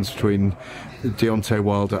 what's happened between Deontay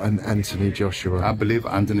Wilder and Anthony Joshua? I believe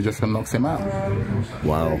Anthony Joshua knocks him out.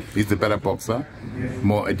 Wow. He's the better boxer,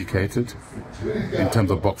 more educated in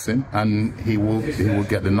terms of boxing, and he will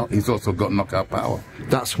get the knock. He's also got knockout power.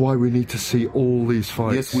 That's why we need to see all these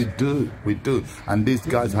fights. Yes, we do. And these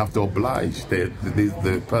guys have to oblige.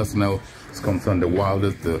 The personnel is concerned, the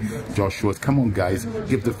Wilders, the Joshuas. Come on, guys,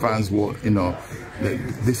 give the fans what, you know,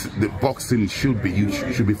 the boxing should be. You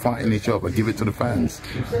should be fighting each other. Give it to the fans.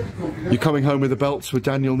 You're coming home with the belts with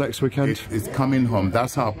Daniel next weekend? It's coming home.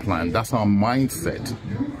 That's our plan. That's our mindset.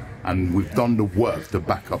 And we've done the work to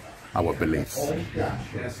back up our beliefs.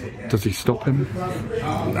 Does he stop him?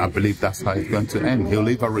 I believe that's how it's going to end. He'll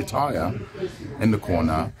either retire in the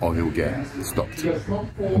corner or he'll get stopped.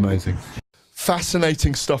 Amazing.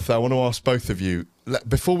 Fascinating stuff there. I want to ask both of you,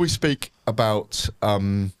 before we speak about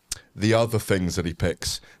the other things that he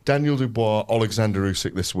picks. Daniel Dubois, Olexandr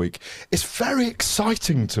Usyk this week. It's very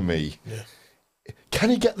exciting to me. Yeah. Can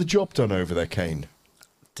he get the job done over there, Kane?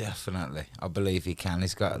 Definitely, I believe he can.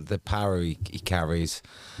 He's got the power he carries.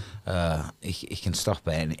 He can stop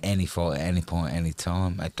at any fight, at any point, any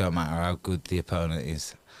time. It don't matter how good the opponent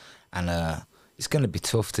is, and it's going to be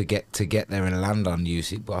tough to get there and land on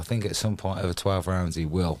Usyk. But I think at some point over 12 rounds he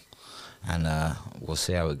will, and we'll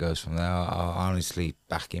see how it goes from there. I honestly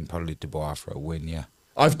back him probably Dubois for a win. Yeah,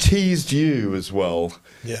 I've teased you as well.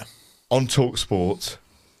 Yeah. On TalkSport,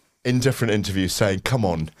 in different interviews, saying, "Come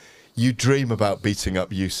on." You dream about beating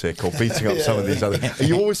up Usyk or beating up some of these other.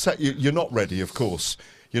 You always say you're not ready, of course.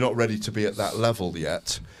 You're not ready to be at that level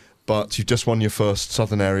yet, but you've just won your first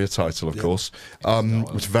Southern Area title, of course,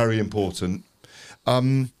 which is very important.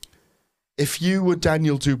 If you were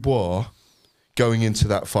Daniel Dubois going into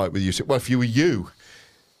that fight with Usyk, well, if you were you,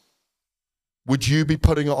 would you be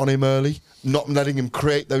putting it on him early, not letting him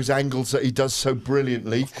create those angles that he does so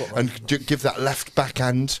brilliantly, and give that left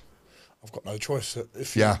backhand? I've got no choice.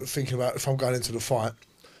 If you're thinking about if I'm going into the fight,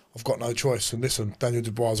 I've got no choice. And listen, Daniel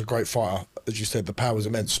Dubois is a great fighter. As you said, the power's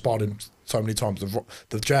immense. Sparred him so many times.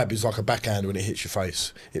 The jab is like a backhand when it hits your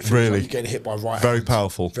face. It feels like you're getting hit by right Very hands.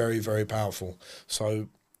 powerful. Very, very powerful. So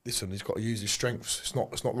listen, he's got to use his strengths. It's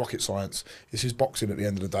not rocket science. It's his boxing at the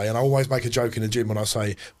end of the day. And I always make a joke in the gym when I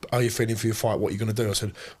say, "How are you feeling for your fight? What are you going to do?" I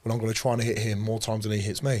said, "Well, I'm going to try and hit him more times than he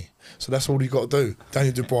hits me." So that's all you've got to do.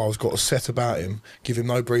 Daniel Dubois has got a set about him, give him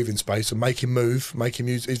no breathing space, and make him move, make him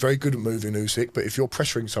use. He's very good at moving, Usyk. But if you're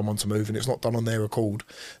pressuring someone to move and it's not done on their accord,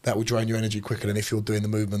 that will drain your energy quicker than if you're doing the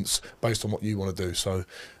movements based on what you want to do. So,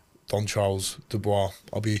 Don Charles, Dubois,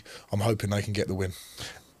 I'm hoping they can get the win.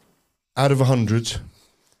 Out of 100.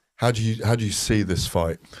 How do you see this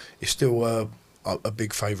fight? It's still a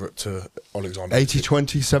big favourite to Olexandr.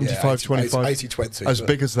 80-20, 75-25? 80-20. As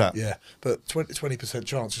big as that? Yeah, but 20%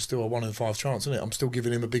 chance is still a 1 in 5 chance, isn't it? I'm still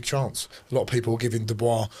giving him a big chance. A lot of people are giving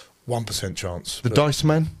Dubois 1% chance. The Dice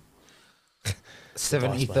Man?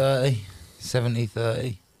 70-30.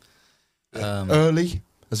 70-30. Early?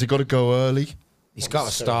 Has he got to go early? He's got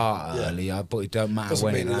to start early, but it don't matter Doesn't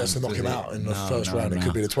when mean it he has to knock him out in the first round. It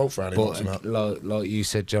could be the 12th round. But like you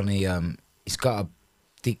said, Johnny, he's got to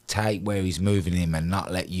dictate where he's moving him and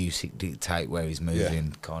not let Usyk dictate where he's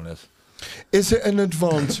moving, kind of. Is it an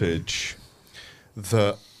advantage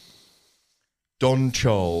that Don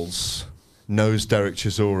Charles knows Derek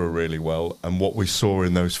Chisora really well, and what we saw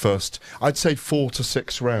in those first, I'd say 4 to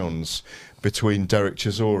 6 rounds between Derek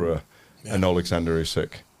Chisora and Olexandr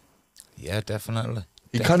Usyk? Yeah, definitely.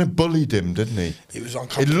 He kind of bullied him, didn't he? It was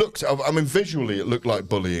uncomfortable. It looked, I mean, visually it looked like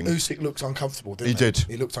bullying. Usyk looked uncomfortable, didn't he? He did.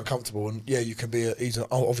 He looked uncomfortable, and yeah, you can be. He's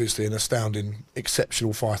obviously an astounding,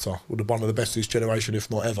 exceptional fighter. One of the best of his generation,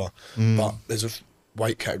 if not ever. But there's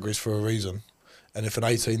weight categories for a reason. And if an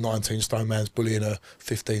 18, 19 stone man's bullying a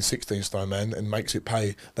 15, 16 stone man and makes it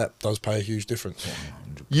pay, that does pay a huge difference.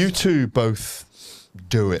 100%. You two both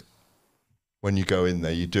do it. When you go in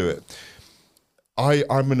there, you do it.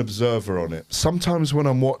 I'm an observer on it. Sometimes when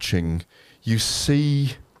I'm watching, you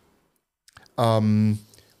see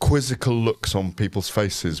quizzical looks on people's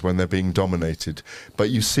faces when they're being dominated,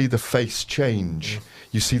 but you see the face change.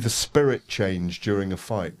 You see the spirit change during a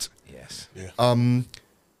fight. Yes. Yeah.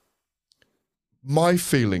 My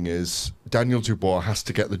feeling is Daniel Dubois has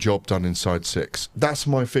to get the job done inside 6. That's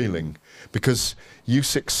my feeling, because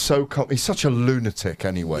Usyk's he's such a lunatic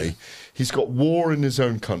anyway. Yeah. He's got war in his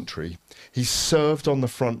own country. He's served on the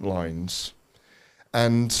front lines,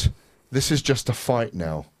 and this is just a fight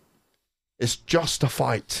now. It's just a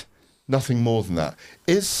fight, nothing more than that.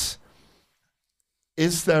 Is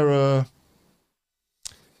there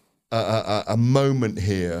a moment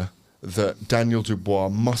here that Daniel Dubois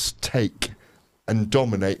must take and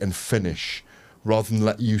dominate and finish, rather than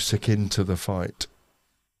let Usyk into the fight?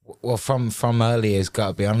 Well, from earlier, he's got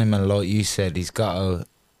to be on him, and like you said, he's got to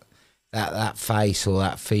that face or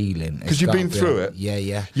that feeling. Because you've been through it.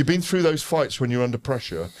 Yeah. You've been through those fights when you're under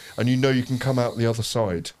pressure, and you know you can come out the other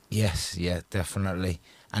side. Yes, yeah, definitely.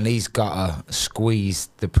 And he's got to squeeze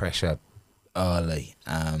the pressure early,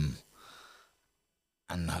 and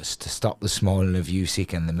to stop the smiling of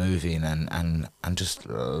Usyk and the moving, and just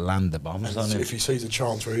land the bombs on him. If he sees a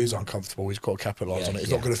chance where he is uncomfortable, he's got to capitalise on it.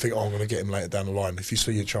 He's not going to think, "Oh, I'm going to get him later down the line." If you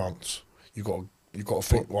see a chance, you've got to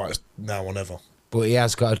think, right, it's now or never. But he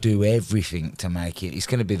has got to do everything to make it. It's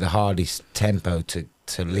going to be the hardest tempo to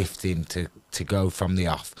lift him, to go from the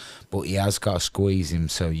off. But he has got to squeeze him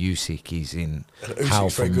so Usyk is in hell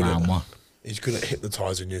from round 1. he's good at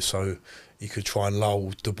hypnotising you, so he could try and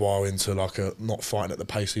lull Dubois into like a not fighting at the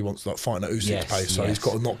pace he wants, like fighting at Usyk's pace. So he's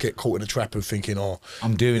got to not get caught in a trap of thinking, oh,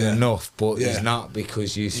 I'm doing enough, but he's not,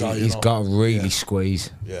 because he's got to really squeeze.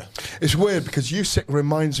 Yeah, it's weird because Usyk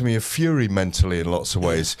reminds me of Fury mentally in lots of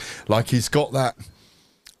ways. Like he's got that.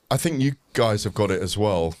 I think you guys have got it as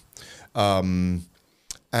well, and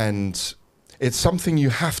it's something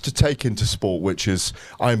you have to take into sport, which is,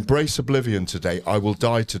 I embrace oblivion today. I will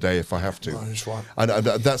die today if I have to. no, that's right. And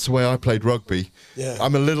that's the way I played rugby. Yeah.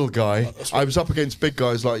 I'm a little guy. I was up against big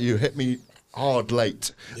guys like you, hit me hard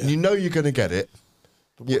late. And you know you're going to get it.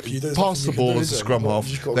 Pass the ball as a scrum half.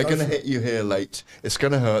 They're going to hit you here late. It's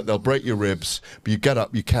going to hurt. They'll break your ribs. But you get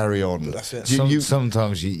up, you carry on. But that's it.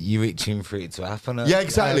 Sometimes you're itching for it to happen. Yeah,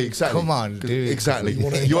 exactly. Come on, dude. Exactly.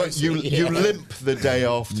 You limp the day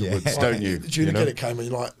afterwards, don't you? Do you get it, Kane?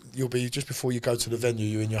 You'll be just before you go to the venue.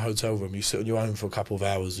 You're in your hotel room. You sit on your own for a couple of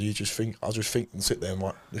hours. And you just think. I just think and sit there and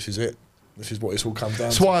like, this is it. This is what it's all come down.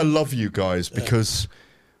 That's to. why I love you guys, because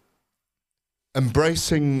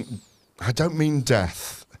embracing. I don't mean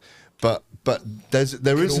death, but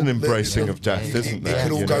there is an embracing of death, isn't there? It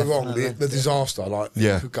can all go wrong. The disaster,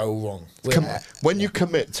 it could go all wrong. When you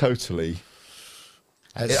commit totally,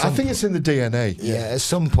 I think it's in the DNA. Yeah, at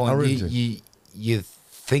some point you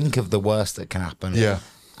think of the worst that can happen. Yeah.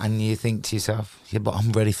 And you think to yourself, yeah, but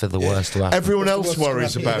I'm ready for the worst to happen. Everyone else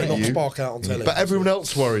worries about you, spark out on telly, but everyone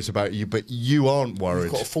else worries about you, but you aren't worried.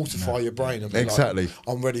 You've got to fortify your brain and be exactly. like,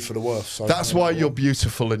 I'm ready for the worst. So that's why you're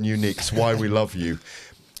beautiful and unique. It's why we love you.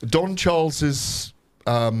 Don Charles's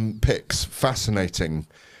picks, fascinating.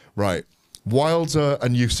 Right. Wilder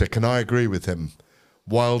and Usyk, and I agree with him.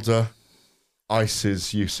 Wilder ices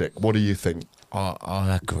Usyk. What do you think?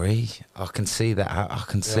 I agree. I can see that. I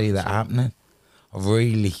can see that happening. I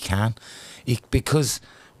really can, because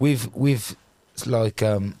we've like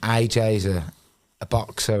AJ's a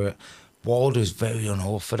boxer. Wilder's very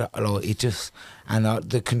unorthodox. Like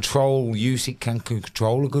the control. Usyk can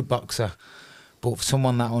control a good boxer, but for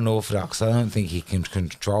someone that unorthodox, I don't think he can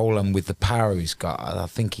control him with the power he's got. I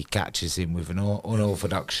think he catches him with an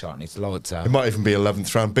unorthodox shot, and it's lights out. It might even be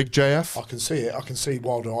 11th round. Big JF. I can see it. I can see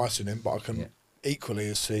Wilder icing him, but I can.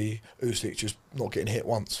 Equally see Usyk just not getting hit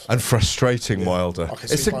once. And frustrating Wilder.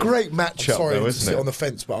 It's a great matchup, though, isn't it? On the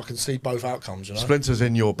fence, but I can see both outcomes, you know? Splinters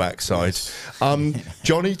in your backside.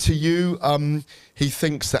 Johnny, to you, he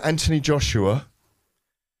thinks that Anthony Joshua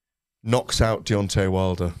knocks out Deontay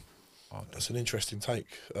Wilder. Oh, that's an interesting take.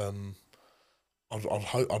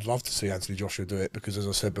 I'd love to see Anthony Joshua do it, because, as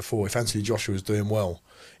I said before, if Anthony Joshua is doing well,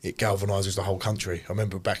 it galvanises the whole country. I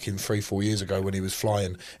remember back in 3-4 years ago when he was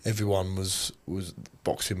flying, everyone was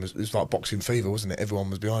boxing. It was like boxing fever, wasn't it? Everyone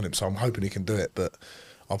was behind him. So I'm hoping he can do it, but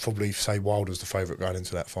I'll probably say Wilder's the favourite going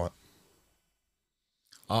into that fight.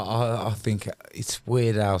 I think it's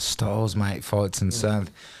weird how styles make fights and so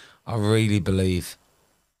I really believe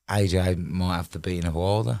AJ might have the beating of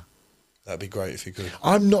Wilder. That'd be great if he could.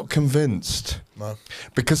 I'm not convinced. No.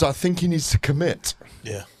 Because I think he needs to commit.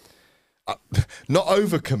 Yeah. Not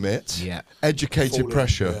overcommit. Yeah. Educated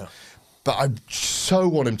pressure. Yeah. But I so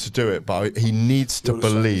want him to do it, but he needs to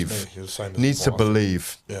believe. Needs to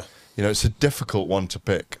believe. Yeah. You know, it's a difficult one to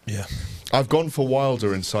pick. Yeah. I've gone for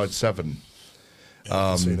Wilder inside 7. Yeah, I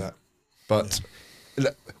can see that. But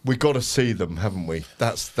we've got to see them, haven't we?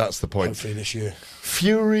 That's the point. Hopefully this year.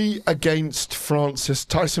 Fury against Francis,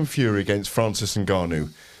 Tyson Fury against Francis Ngannou.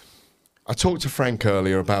 I talked to Frank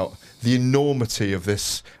earlier about the enormity of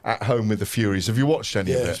this at home with the Furies. Have you watched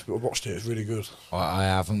any of it? Yeah, I watched it. It's really good. I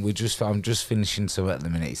haven't. I'm just finishing some at the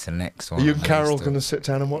minute. It's the next one. Are you and Carol going to sit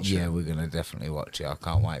down and watch it? Yeah, we're going to definitely watch it. I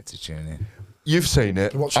can't wait to tune in. You've seen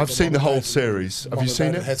it. I've seen the whole series. Have you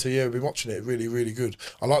seen it? Yeah, we've been watching it. Really, really good.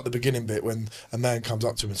 I like the beginning bit when a man comes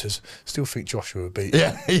up to him and says, "Still think Joshua would beat you."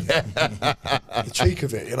 Yeah, yeah. The cheek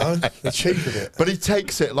of it, you know? The cheek of it. But he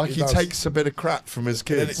takes it like he takes a bit of crap from his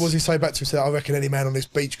kids. What does he say back to him? He said, "I reckon any man on this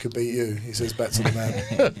beach could beat you," he says back to the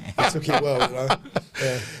man. He took it well, you know?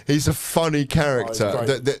 Yeah. He's a funny character.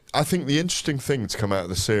 Oh, I think the interesting thing to come out of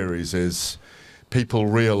the series is people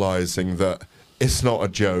realising that it's not a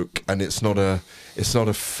joke and it's not a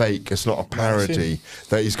fake, it's not a parody,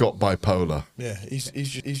 that he's got bipolar. Yeah,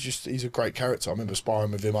 he's a great character. I remember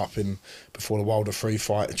sparring with him before the Wilder 3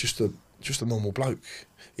 fight. Just a normal bloke.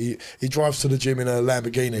 He drives to the gym in a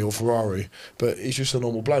Lamborghini or Ferrari, but he's just a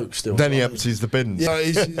normal bloke still. Then he empties the bins. Yeah,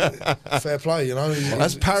 he's fair play, you know.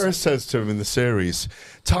 As Paris says to him in the series,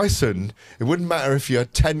 Tyson, it wouldn't matter if you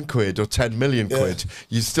had 10 quid or 10 million quid,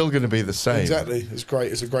 you're still going to be the same. Exactly. It's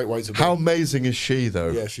great. It's a great way to be. How amazing is she, though?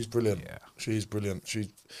 Yeah, she's brilliant. Yeah. She is brilliant. You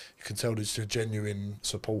can tell there's a genuine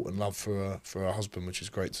support and love for her husband, which is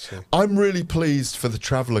great to see. I'm really pleased for the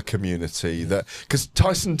traveller community that, because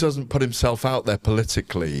Tyson doesn't put himself out there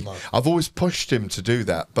politically. No. I've always pushed him to do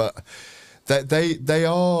that, but they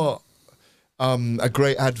are a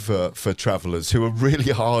great advert for travellers who are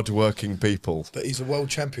really hard-working people. But he's a world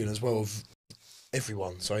champion as well of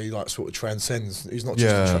everyone, so he like sort of transcends. He's not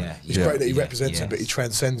just he's great that he represents it, but he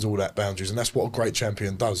transcends all that boundaries, and that's what a great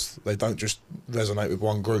champion does. They don't just resonate with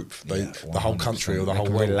one group, the whole country or the whole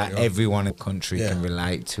world. Everyone in the country can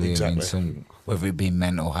relate to him in some, whether it be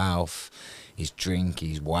mental health, his drink,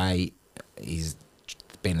 his weight, he's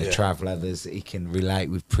been a traveller. He can relate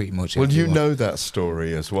with pretty much everyone. Well, you know that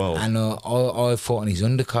story as well. And I fought on his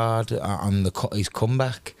undercard on his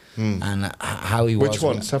comeback. And how he was. Which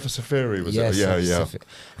one? Tyson Fury was it? Yeah.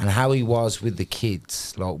 And how he was with the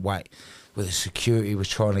kids, like where the security was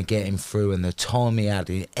trying to get him through, and the time he had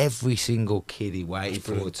in every single kid he waited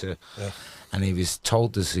for to, and he was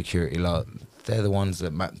told the security like they're the ones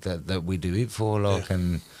that we do it for, like,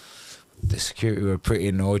 and the security were pretty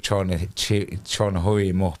annoyed trying to hurry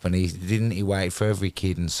him up, and he waited for every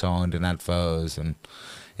kid and signed and had photos, and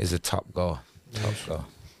he's a top guy.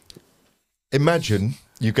 Imagine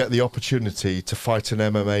you get the opportunity to fight an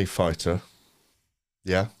MMA fighter,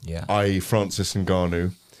 i.e. Francis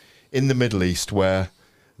Ngannou, in the Middle East where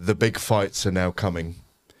the big fights are now coming.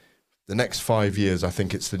 The next 5 years, I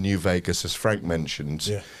think it's the new Vegas, as Frank mentioned.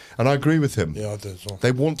 Yeah. And I agree with him. Yeah, I do as well.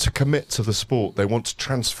 They want to commit to the sport. They want to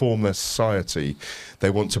transform their society. They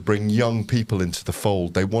want to bring young people into the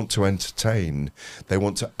fold. They want to entertain. They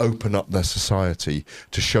want to open up their society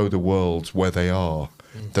to show the world where they are,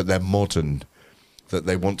 that they're modern, that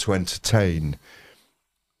they want to entertain.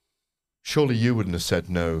 Surely you wouldn't have said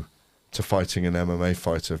no to fighting an MMA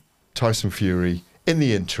fighter. Tyson Fury, in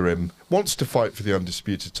the interim, wants to fight for the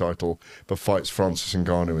undisputed title, but fights Francis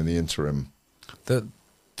Ngannou in the interim. They're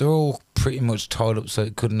all pretty much tied up, so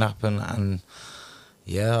it couldn't happen. And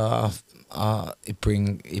it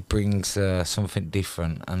brings something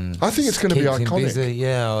different, and I think it's going to be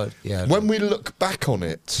iconic. Yeah. When we look back on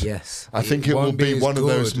it, yes, I think it will be one of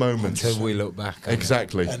those moments until we look back.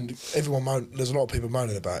 Exactly. And everyone there's a lot of people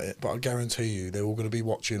moaning about it, but I guarantee you they're all going to be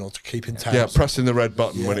watching or to keeping tabs. Yeah, pressing the red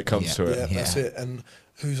button when it comes to it. Yeah, that's it. And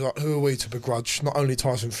who are we to begrudge not only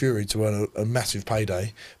Tyson Fury to earn a massive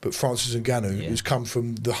payday, but Francis Ngannou, who's come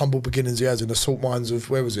from the humble beginnings he has in the salt mines of,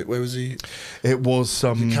 where was he? It was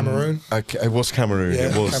Cameroon. It was Cameroon. Yeah,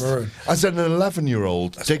 it was Cameroon. As an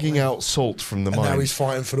 11-year-old digging out salt from the mine. Now he's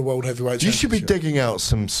fighting for the world heavyweight. You should be digging out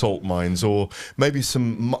some salt mines, or maybe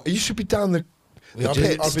some. You should be down the.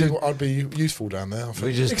 I'd be useful down there. I think.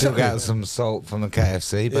 We just took out some salt from the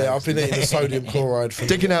KFC. Yeah, I've been eating the sodium chloride from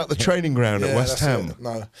digging out the training ground at West Ham.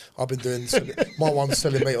 No, I've been doing my one's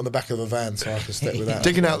selling meat on the back of a van, so I can step with that.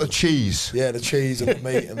 Digging out the cheese. Yeah, the cheese and the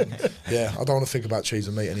meat, and I don't want to think about cheese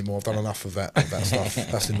and meat anymore. I've done enough of that stuff.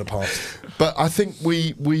 That's in the past. But I think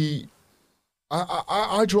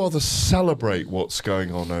I'd rather celebrate what's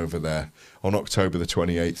going on over there on October the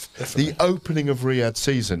 28th. Definitely. The opening of Riyadh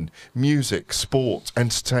season, music, sport,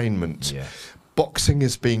 entertainment. Yeah. Boxing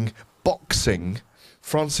is being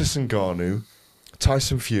Francis Ngannou,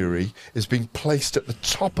 Tyson Fury is being placed at the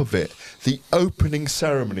top of it. The opening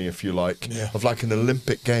ceremony, if you like, of like an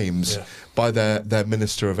Olympic Games by their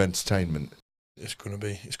Minister of Entertainment.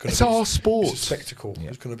 It's our sport. It's a spectacle. Yeah.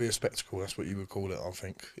 It's going to be a spectacle. That's what you would call it, I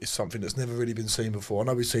think. It's something that's never really been seen before. I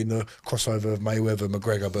know we've seen the crossover of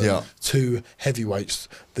Mayweather-McGregor, but two heavyweights,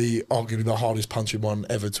 arguably the hardest punching one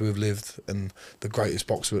ever to have lived, and the greatest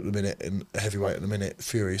boxer at the minute, and heavyweight at the minute,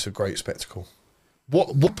 Fury. It's a great spectacle.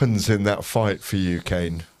 What happens in that fight for you,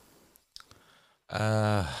 Kane?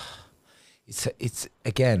 It's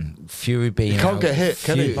again, Fury being... He can't get hit,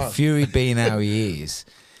 can he? Fury being how he is...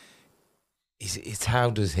 It's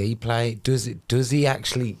how does he play? Does he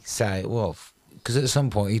actually say, well, because at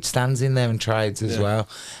some point he stands in there and trades as well,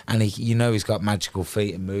 and he's got magical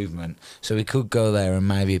feet and movement, so he could go there and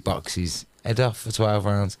maybe box his head off for 12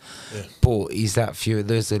 rounds. Yeah. But he's that Fury.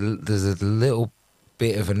 There's a little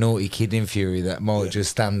bit of a naughty kid in Fury that might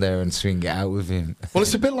just stand there and swing it out with him. Well,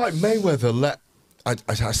 it's a bit like Mayweather I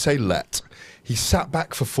say he sat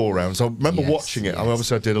back for 4 rounds. I remember watching it. I mean,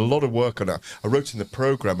 obviously, I did a lot of work on it. I wrote in the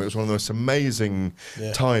programme. It was one of the most amazing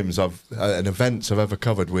times and events I've ever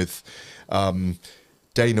covered, with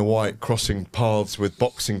Dana White crossing paths with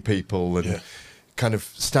boxing people and kind of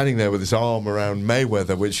standing there with his arm around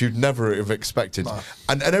Mayweather, which you'd never have expected. No.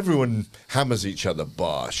 And everyone hammers each other,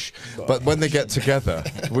 bosh. But when they get together,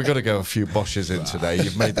 we've got to go a few boshes in today.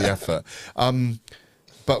 You've made the effort.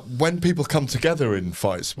 But when people come together in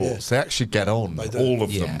fight sports, they actually get on, all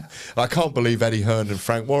of them. I can't believe Eddie Hearn and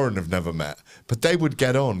Frank Warren have never met, but they would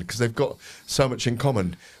get on because they've got so much in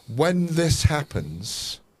common. When this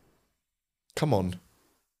happens, come on,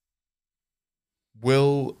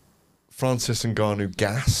 will Francis Ngannou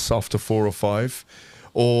gas after 4 or 5?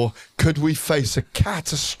 Or could we face a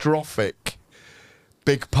catastrophic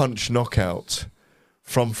big punch knockout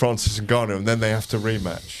from Francis Ngannou and then they have to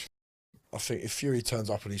rematch? I think if Fury turns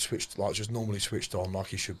up and he's switched, like just normally switched on like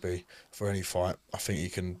he should be for any fight, I think he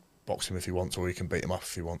can box him if he wants, or he can beat him up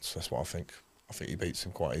if he wants. That's what I think. I think he beats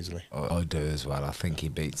him quite easily. I do as well. I think he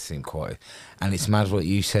beats him quite. And it's mad what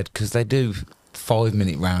you said, because they do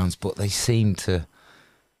 5-minute rounds, but they seem to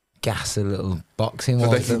gas a little boxing.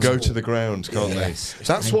 But they can go to the ground, can't they?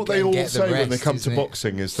 That's what they all say when they come to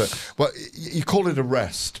boxing, is that, well, you call it a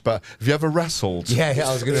rest, but have you ever wrestled? Yeah,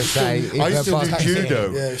 I was going to say. I used to do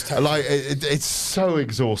judo. Like, it's so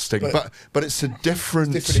exhausting, but it's a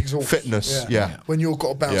different fitness. Yeah. When you've got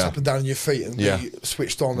to bounce up and down on your feet and be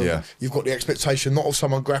switched on, and you've got the expectation not of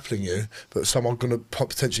someone grappling you, but someone going to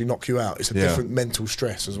potentially knock you out. It's a different mental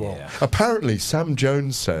stress as well. Apparently, Sam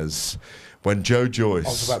Jones says, when Joe Joyce... I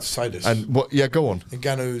was about to say this. And what? Yeah, go on.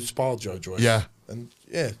 Ngannou sparred Joe Joyce. Yeah. And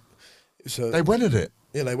they went at it.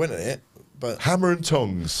 Yeah, they went at it. But hammer and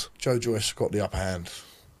tongs. Joe Joyce got the upper hand,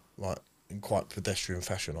 like in quite pedestrian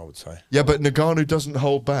fashion, I would say. Yeah, but Ngannou doesn't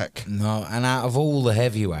hold back. No, and out of all the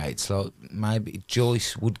heavyweights, like maybe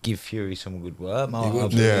Joyce would give Fury some good work. He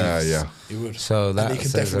would. He would. So that he can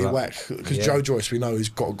definitely whack, because Joe Joyce, we know, he's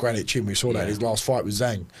got a granite chin. We saw that in his last fight with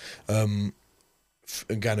Zhang.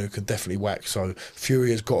 Ngannou can definitely whack. So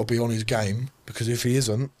Fury has got to be on his game, because if he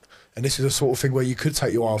isn't, and this is a sort of thing where you could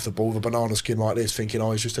take your eye off the ball with a banana skin like this, thinking,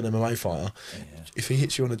 oh, he's just an MMA fighter. If he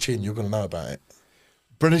hits you on the chin, you're going to know about it.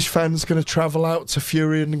 British fans going to travel out to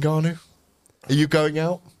Fury and Ngannou? Are you going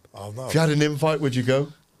out? Oh, no. If you had an invite, would you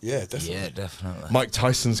go? Yeah, definitely. Yeah, definitely. Mike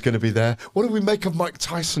Tyson's going to be there. What do we make of Mike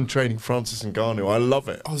Tyson training Francis Ngannou? I love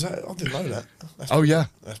it. Oh, I didn't know that.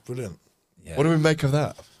 That's brilliant. Yeah. What do we make of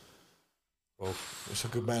that? Well, it's a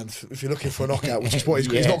good man. If you're looking for a knockout, which is what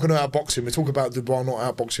he's not going to outbox him. We talk about Dubois not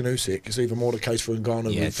outboxing Usyk. It's even more the case for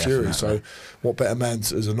Ngannou with Fury. So, what better man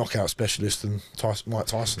as a knockout specialist than Mike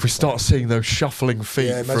Tyson? If we start seeing those shuffling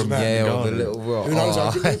feet from the little rock. Who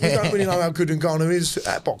knows? We don't really know how good Ngannou is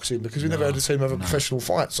at boxing, because we never had to see him have a professional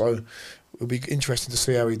fight. So, it'll be interesting to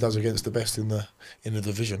see how he does against the best in the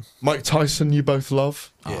division. Mike Tyson, you both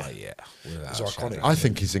love? Oh yeah, he's iconic. I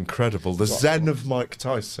think he's incredible. The zen of Mike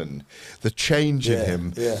Tyson, the change in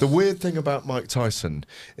him. The weird thing about Mike Tyson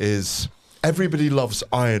is everybody loves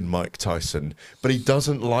Iron Mike Tyson, but he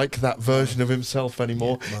doesn't like that version of himself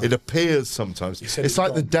anymore. It appears sometimes. It's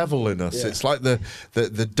like the devil in us. It's like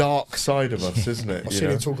the dark side of us, isn't it? I've seen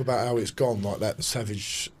him talk about how it's gone, like that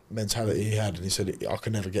savage mentality he had, and he said, I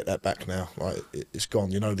can never get that back now. Like, it's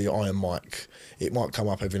gone. You know, the Iron Mike, it might come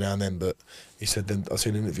up every now and then, but he said, then I've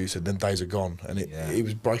seen an interview, he said, then days are gone. And he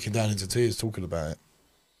was breaking down into tears talking about it.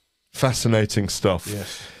 Fascinating stuff.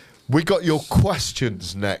 Yes. We got your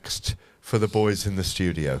questions next for the boys in the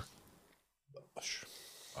studio.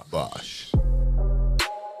 Bosh.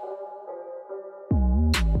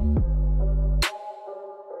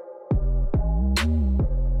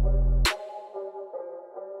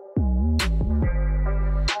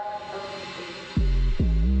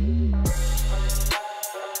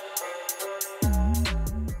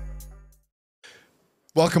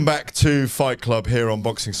 Welcome back to Fight Club here on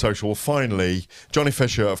Boxing Social. Well, finally, Johnny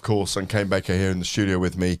Fisher, of course, and Kane Baker here in the studio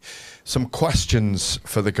with me. Some questions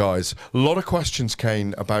for the guys. A lot of questions,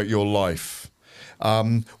 Kane, about your life.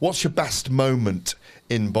 What's your best moment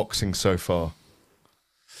in boxing so far?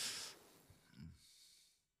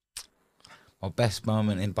 My best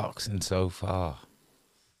moment in boxing so far?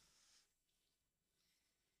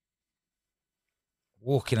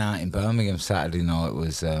 Walking out in Birmingham Saturday night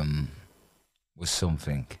was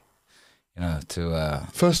something, you know. To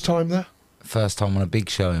first time there, first time on a big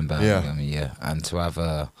show in Birmingham, and to have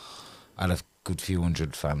I had a good few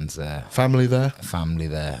hundred fans there, family there,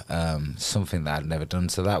 something that I'd never done.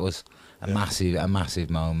 So that was a massive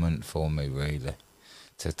moment for me, really,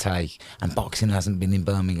 to take. And boxing hasn't been in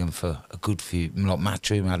Birmingham for a good few. Like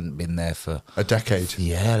Matchroom hadn't been there for a decade.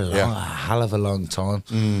 A hell of a long time.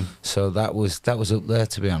 So that was up there,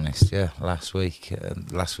 to be honest. Yeah, last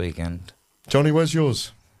weekend. Johnny, where's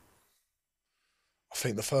yours? I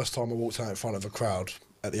think the first time I walked out in front of a crowd,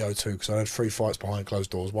 at the O2 because I had 3 fights behind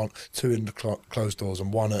closed doors, 2 in the closed doors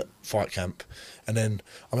and 1 at fight camp. And then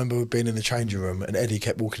I remember being in the changing room and Eddie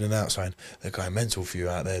kept walking in and out saying, they're going mental for you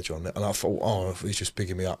out there, John. And I thought, oh, he's just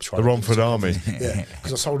bigging me up. The Romford Army. Yeah,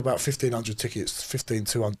 because I sold about 1,500 tickets,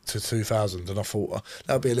 1,500 to 2,000, and I thought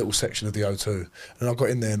that would be a little section of the O2. And I got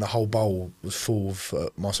in there and the whole bowl was full of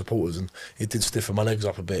my supporters, and it did stiffen my legs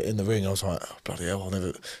up a bit in the ring. I was like, oh, bloody hell, I'll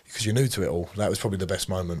never, because you're new to it all. That was probably the best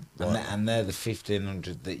moment. And they're the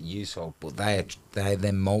 1,500 that you sold, but they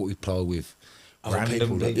then multiply with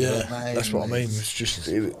random people. Yeah, that's what I mean. It's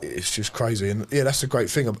just crazy, and yeah, that's the great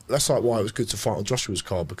thing. That's like why it was good to fight on Joshua's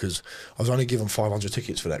card, because I was only given 500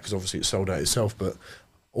 tickets for that, because obviously it sold out itself. But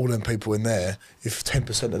all them people in there, if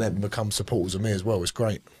 10% of them become supporters of me as well, it's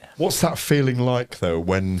great. What's that feeling like though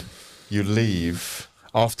when you leave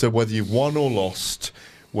after whether you've won or lost?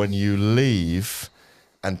 When you leave,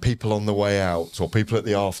 and people on the way out or people at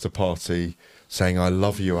the after party saying, "I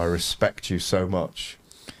love you, I respect you so much."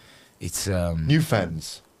 It's new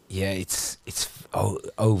fans. Yeah, it's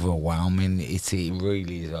overwhelming. It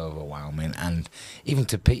really is overwhelming, and even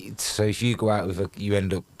to people. So if you go out with you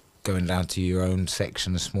end up going down to your own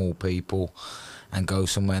section of small people, and go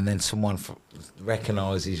somewhere, and then someone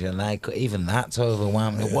recognises you, and even that's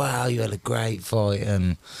overwhelming. Yeah. Wow, you had a great fight,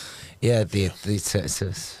 and yeah, it's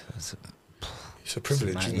a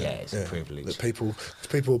privilege, isn't it? Yeah, it's a privilege. That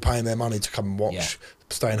people are paying their money to come and watch,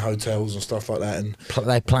 stay in hotels and stuff like that, and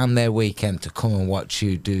they plan their weekend to come and watch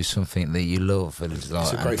you do something that you love, and it's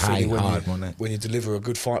a great feeling when you deliver a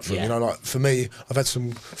good fight for them. You know, like for me, I've had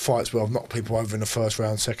some fights where I've knocked people over in the first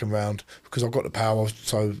round, second round, because I've got the power,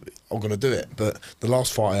 so I'm going to do it. But the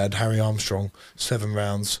last fight I had, Harry Armstrong, 7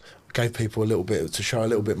 rounds. Gave people a little bit to show a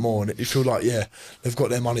little bit more, and you feel like they've got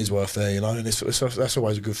their money's worth there, you know, and that's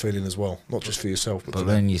always a good feeling as well, not just for yourself. But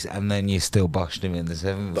then you still boshed him in the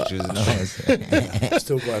 7th, which was nice.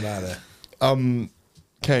 Still going out there.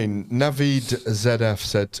 Kane, Navid ZF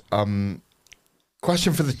said,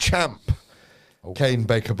 question for the champ, Kane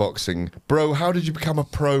Baker Boxing, bro. How did you become a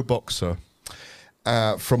pro boxer?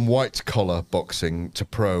 From white collar boxing to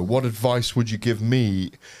pro. What advice would you give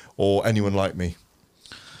me or anyone like me?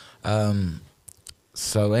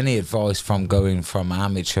 So any advice from going from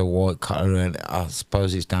amateur white collar, I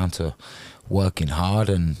suppose it's down to working hard,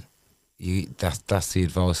 and that's the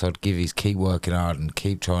advice I'd give, is keep working hard and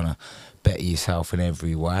keep trying to better yourself in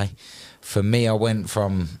every way. For me, I went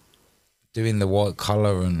from doing the white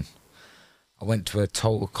collar, and I went to a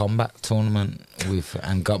total combat tournament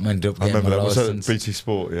and ended up getting my license. That was at BT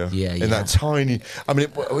Sport, yeah. In that tiny, I mean,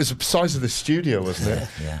 it was the size of the studio, wasn't it?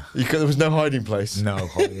 Yeah. There was no hiding place. No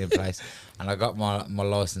hiding place. And I got my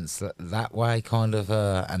license that way, kind of.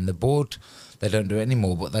 And the board, they don't do it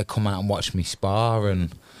anymore, but they come out and watch me spar,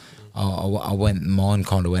 and mine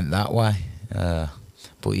kind of went that way.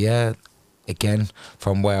 But yeah, again,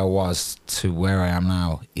 from where I was to where I am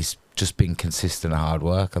now, it's just been consistent hard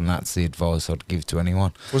work, and that's the advice I'd give to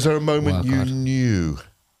anyone. Was there a moment you knew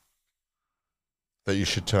that you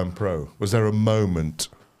should turn pro? Was there a moment?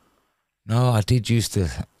 No, I did used to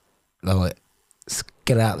like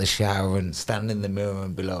get out of the shower and stand in the mirror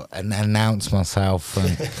and be like, and announce myself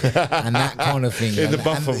and that kind of thing. In the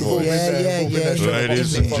buffer voice. Yeah.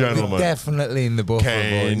 Ladies and gentlemen, definitely in the buffer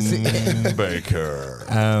voice. Kane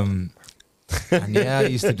Baker. And yeah, I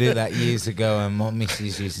used to do that years ago, and my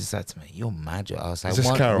missus used to say to me, "You're magic." I was like,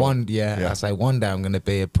 one day I'm going to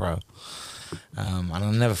be a pro. And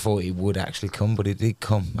I never thought it would actually come, but it did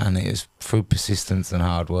come, and it was through persistence and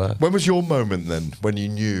hard work. When was your moment then, when you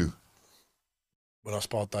knew? When I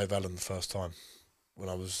sparred Dave Allen the first time, when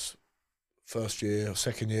I was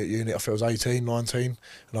second year at uni. I think I was 18, 19.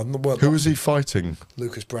 And who was he fighting?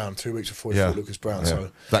 Lucas Brown, 2 weeks before he fought Lucas Brown. Yeah.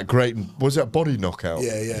 So that great, was it a body knockout?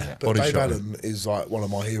 Yeah. But Dave Allen is like one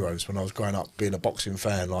of my heroes when I was growing up, being a boxing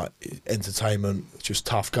fan, like entertainment, just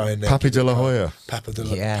tough going there. Papi de la Hoya. Papi de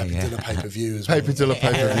la pay-per-view as well. Papi de la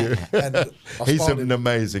pay-per-view. And he's an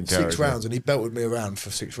amazing character. 6 rounds, and he belted me around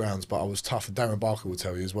for 6 rounds, but I was tough. And Darren Barker will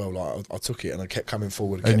tell you as well, like I took it and I kept coming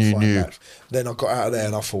forward. And you knew. Back. Then I got out of there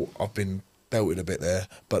and I thought, I've been belted a bit there,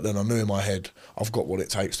 but then I knew in my head I've got what it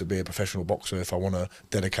takes to be a professional boxer if I want to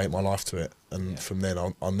dedicate my life to it. And from then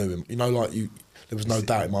I knew him. You know, like there was no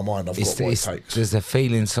doubt in my mind I've got what it takes. There's a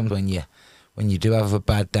feeling sometimes when you do have a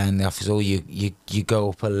bad day in the office, or you go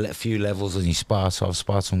up a few levels and you spar. So I've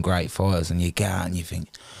sparred some great fighters, and you get out and you think,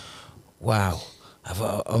 wow,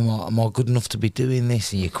 am I good enough to be doing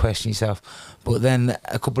this? And you question yourself. But then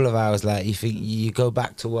a couple of hours later, you go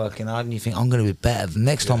back to working hard and you think, I'm going to be better. The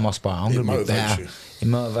next time I spar, I'm going to be better. It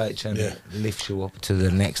motivates you and it lifts you up to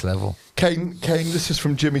the next level. Kane, this is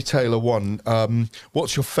from Jimmy Taylor 1.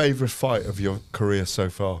 What's your favourite fight of your career so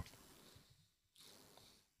far?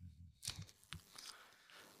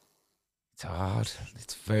 It's hard.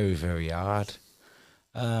 It's very, very hard.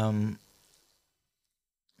 I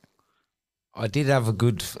did have a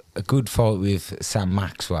good fight with Sam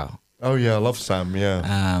Maxwell. Oh yeah, I love Sam.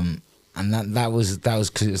 Yeah. And that was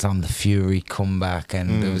because it was on the Fury comeback,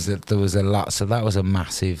 and there was a lot. So that was a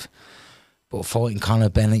massive. But fighting Conor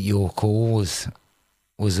Ben at York Hall was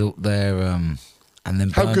up there. And then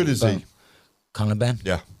how good is he? Conor Ben?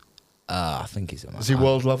 Yeah. I think he's. Is he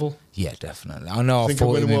world level? Yeah, definitely. I know. I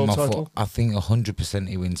fought him in my fight. I think 100%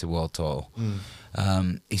 he wins a world title.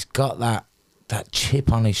 He's got that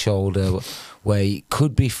chip on his shoulder where he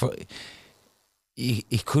could be.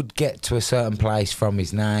 He could get to a certain place from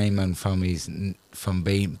his name and from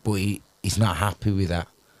being, but he's not happy with that.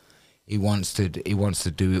 He wants to do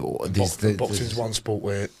it. Boxing's one sport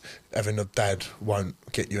where having a dad won't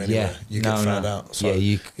get you anywhere. You get found out. So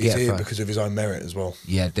he's here because of his own merit as well.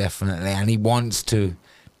 Yeah, definitely, and he wants to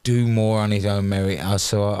do more on his own merit.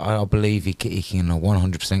 So I believe he can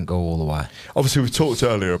 100% go all the way. Obviously, we talked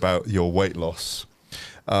earlier about your weight loss,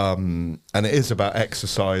 and it is about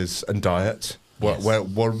exercise and diet. Yes.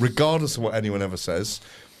 Well, regardless of what anyone ever says,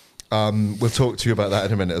 we'll talk to you about that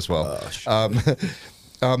in a minute as well.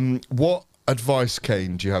 What advice,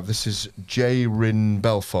 Kane, do you have? This is J. Rin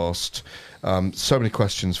Belfast. So many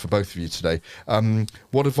questions for both of you today.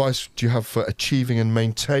 What advice do you have for achieving and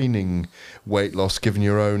maintaining weight loss, given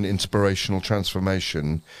your own inspirational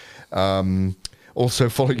transformation? Also,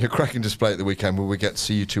 following a cracking display at the weekend, will we get to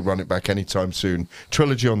see you two run it back anytime soon?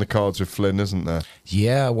 Trilogy on the cards with Flynn, isn't there?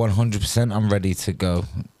 Yeah, 100%. I'm ready to go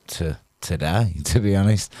today, to be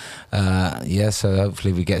honest. So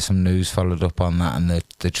hopefully we get some news followed up on that and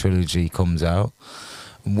the trilogy comes out.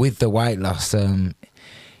 With the weight loss,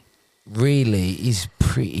 really is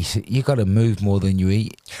pretty. You got to move more than you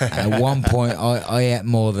eat. At one point, I ate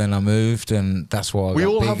more than I moved, and that's why we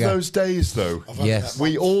all have those days, though. Yes,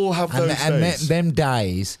 we all have those days. And them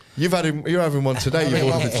days. You're having one today.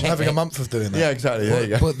 I'm having a month of doing that. Yeah, exactly. There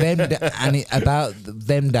you go. But about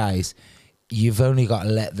them days, you've only got to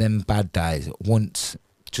let them bad days once.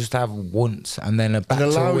 Just have once, and then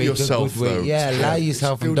allow yourself, though. Yeah, allow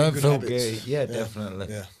yourself, and don't feel guilty. Yeah, definitely.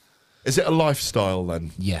 Yeah. Is it a lifestyle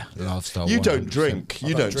then? Yeah, lifestyle. You don't drink.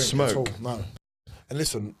 You don't smoke. No. And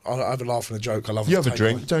listen, I have a laugh and a joke. I love. You have a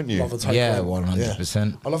drink, don't you? Yeah,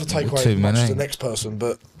 100%. I love a takeaway as much as the next person,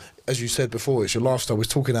 but as you said before, it's your lifestyle. We're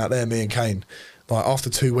talking out there, me and Kane. Like after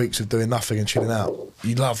 2 weeks of doing nothing and chilling out,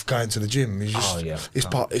 you love going to the gym. You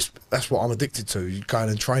just, that's what I'm addicted to. You going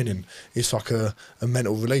and training. It's like a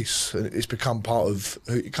mental release. It's become part of.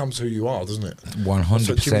 It becomes who you are, doesn't it?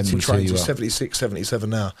 100%. He trains. He's 76, 77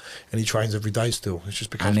 now, and he trains every day still. It's just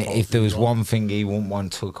become. And if there was one thing he wouldn't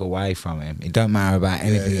want took away from him, it don't matter about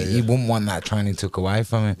anything. He wouldn't want that training took away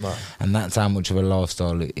from him, and that's how much of a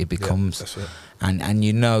lifestyle it becomes. That's it. And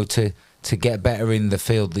you know to get better in the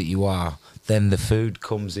field that you are. Then the food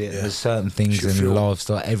comes in. There's certain things in the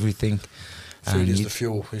lifestyle, everything. Food is the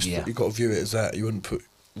fuel. You've got to view it as that. You wouldn't put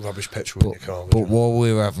rubbish petrol in your car. But while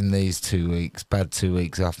we were having these 2 weeks, bad 2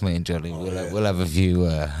 weeks off, me and Johnny, we'll have a few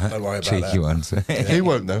Don't worry about cheeky ones. He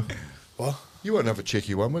won't though. What? You won't have a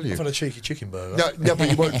cheeky one, will you? I've had a cheeky chicken burger. No, but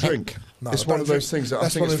you won't drink. No, it's one of those things that I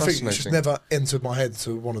think is fascinating. It's just never entered my head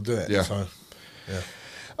to want to do it. Yeah. So,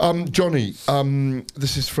 yeah. Johnny,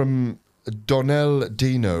 this is from Donnell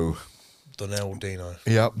Dino. Donnell Dino.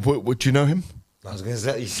 Yeah. Would you know him? I was going to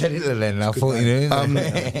say, you said it then, I thought you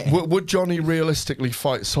knew. Would Johnny realistically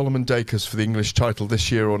fight Solomon Dakers for the English title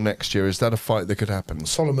this year or next year? Is that a fight that could happen?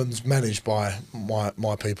 Solomon's managed by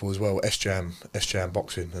my people as well, S-Jam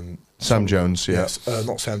Boxing. And Sam Jones, yes.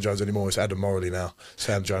 Not Sam Jones anymore, it's Adam Morley now.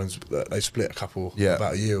 Sam Jones, they split about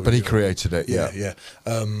a year ago. But he created it, yeah.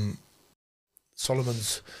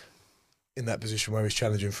 Solomon's in that position where he's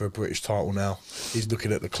challenging for a British title now. He's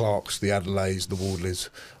looking at the Clarks, the Adelaides, the Wardleys.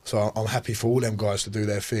 So I'm happy for all them guys to do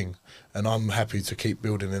their thing, and I'm happy to keep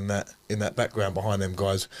building in that background behind them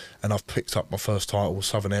guys. And I've picked up my first title,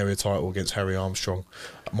 Southern Area title against Harry Armstrong.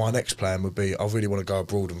 My next plan would be I really want to go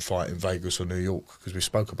abroad and fight in Vegas or New York, because we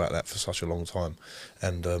spoke about that for such a long time.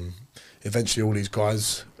 And eventually all these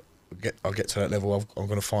guys, I'll get to that level, I'm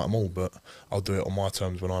going to fight them all, but I'll do it on my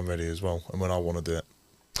terms when I'm ready as well, and when I want to do it.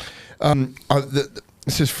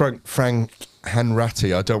 This is Frank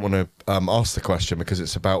Hanratty. I don't want to ask the question because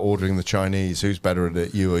it's about ordering the Chinese. Who's better at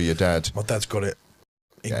it, you or your dad? My dad's got it.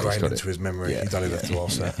 ingrained got into it. his memory. Yeah. He don't even have to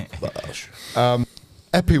ask that.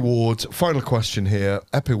 Epi Ward, final question here.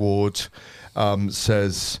 Epi Ward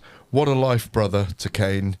says, what a life, brother, to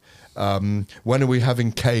Kane. When are we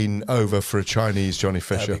having Kane over for a Chinese, Johnny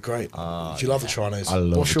Fisher? That'd be great. Do you love the Chinese? I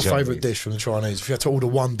love What's your the Chinese. favourite dish from the Chinese? If you had to order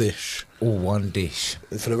one dish All one dish.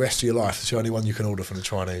 for the rest of your life, it's the only one you can order from the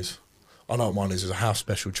Chinese. I know what mine is. It's a house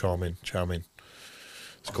special chow mein. It's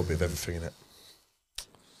got a bit of everything in it.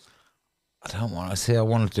 I don't want to see. I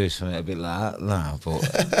want to do something a bit like that now,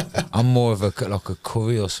 but I'm more of a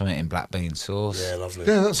curry or something in black bean sauce. Yeah, lovely.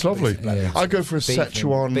 Yeah, that's lovely. Beef and black beans. I go for a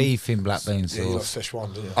Szechuan. Beef in black bean Yeah, you like sauce.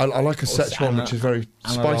 Szechuan, do you? I like a Szechuan, which is very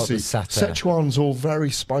and I like spicy. the satay. Szechuan's all very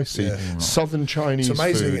spicy. Yeah. Southern Chinese It's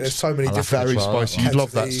amazing. food. There's so many I like different. very Szechuan. spicy. You'd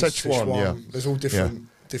love that. Cantonese, Szechuan, yeah. There's all different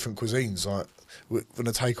cuisines. Like when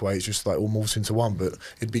a takeaway, it's just like all morphed into one. But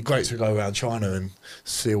it'd be great to go around China and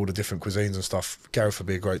see all the different cuisines and stuff. Gareth would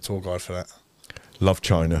be a great tour guide for that. Love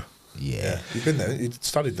China. Yeah. You've been there. You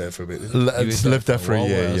studied there for a bit. Didn't you? Lived there for a while,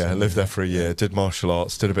 year, wasn't yeah. you? Lived there for a year. Did martial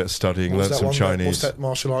arts, did a bit of studying, What was learned that some one? Chinese. What's that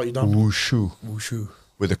martial art you done? Wushu. Wushu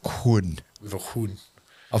With a kun. with a hun.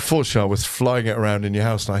 Unfortunately, I was flying it around in your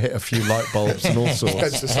house and I hit a few light bulbs and all sorts.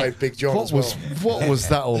 Tends to say Big John What as well. was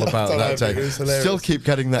that all about don't that know, day? but it was hilarious. Still keep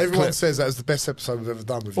getting that Everyone clip. says that was the best episode we've ever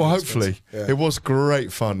done with you. Well, It's hopefully. yeah. It was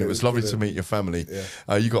great fun. It was was lovely to brilliant. meet your family.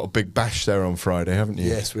 Yeah. You got a big bash there on Friday, haven't you?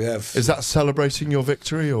 Yes, we have. Is that celebrating your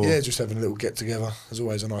victory? Or? Yeah, just having a little get together. There's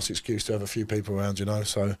always a nice excuse to have a few people around, you know.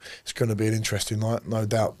 So it's going to be an interesting night. No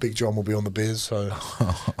doubt Big John will be on the beers. So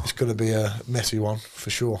it's going to be a messy one for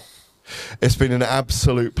sure. It's been an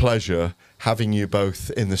absolute pleasure having you both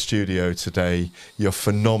in the studio today. You're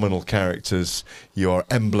phenomenal characters. You are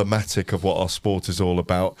emblematic of what our sport is all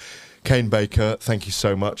about. Kane Baker, thank you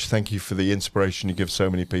so much. Thank you for the inspiration you give so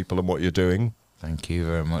many people and what you're doing. Thank you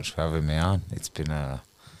very much for having me on. It's been a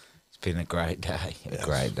great day. A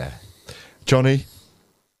great day. Johnny,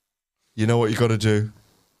 you know what you got to do?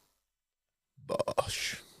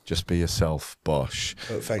 Bosh. Just be yourself, bosh.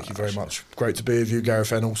 Thank you very much. Great to be with you,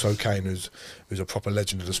 Gareth, and also Kane, who's a proper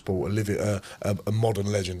legend of the sport, a modern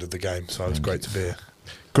legend of the game. So it's great to be here.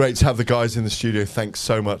 Great to have the guys in the studio. Thanks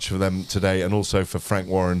so much for them today, and also for Frank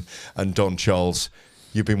Warren and Don Charles.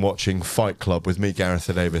 You've been watching Fight Club with me, Gareth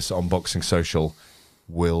A. Davies, on Boxing Social.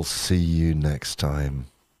 We'll see you next time.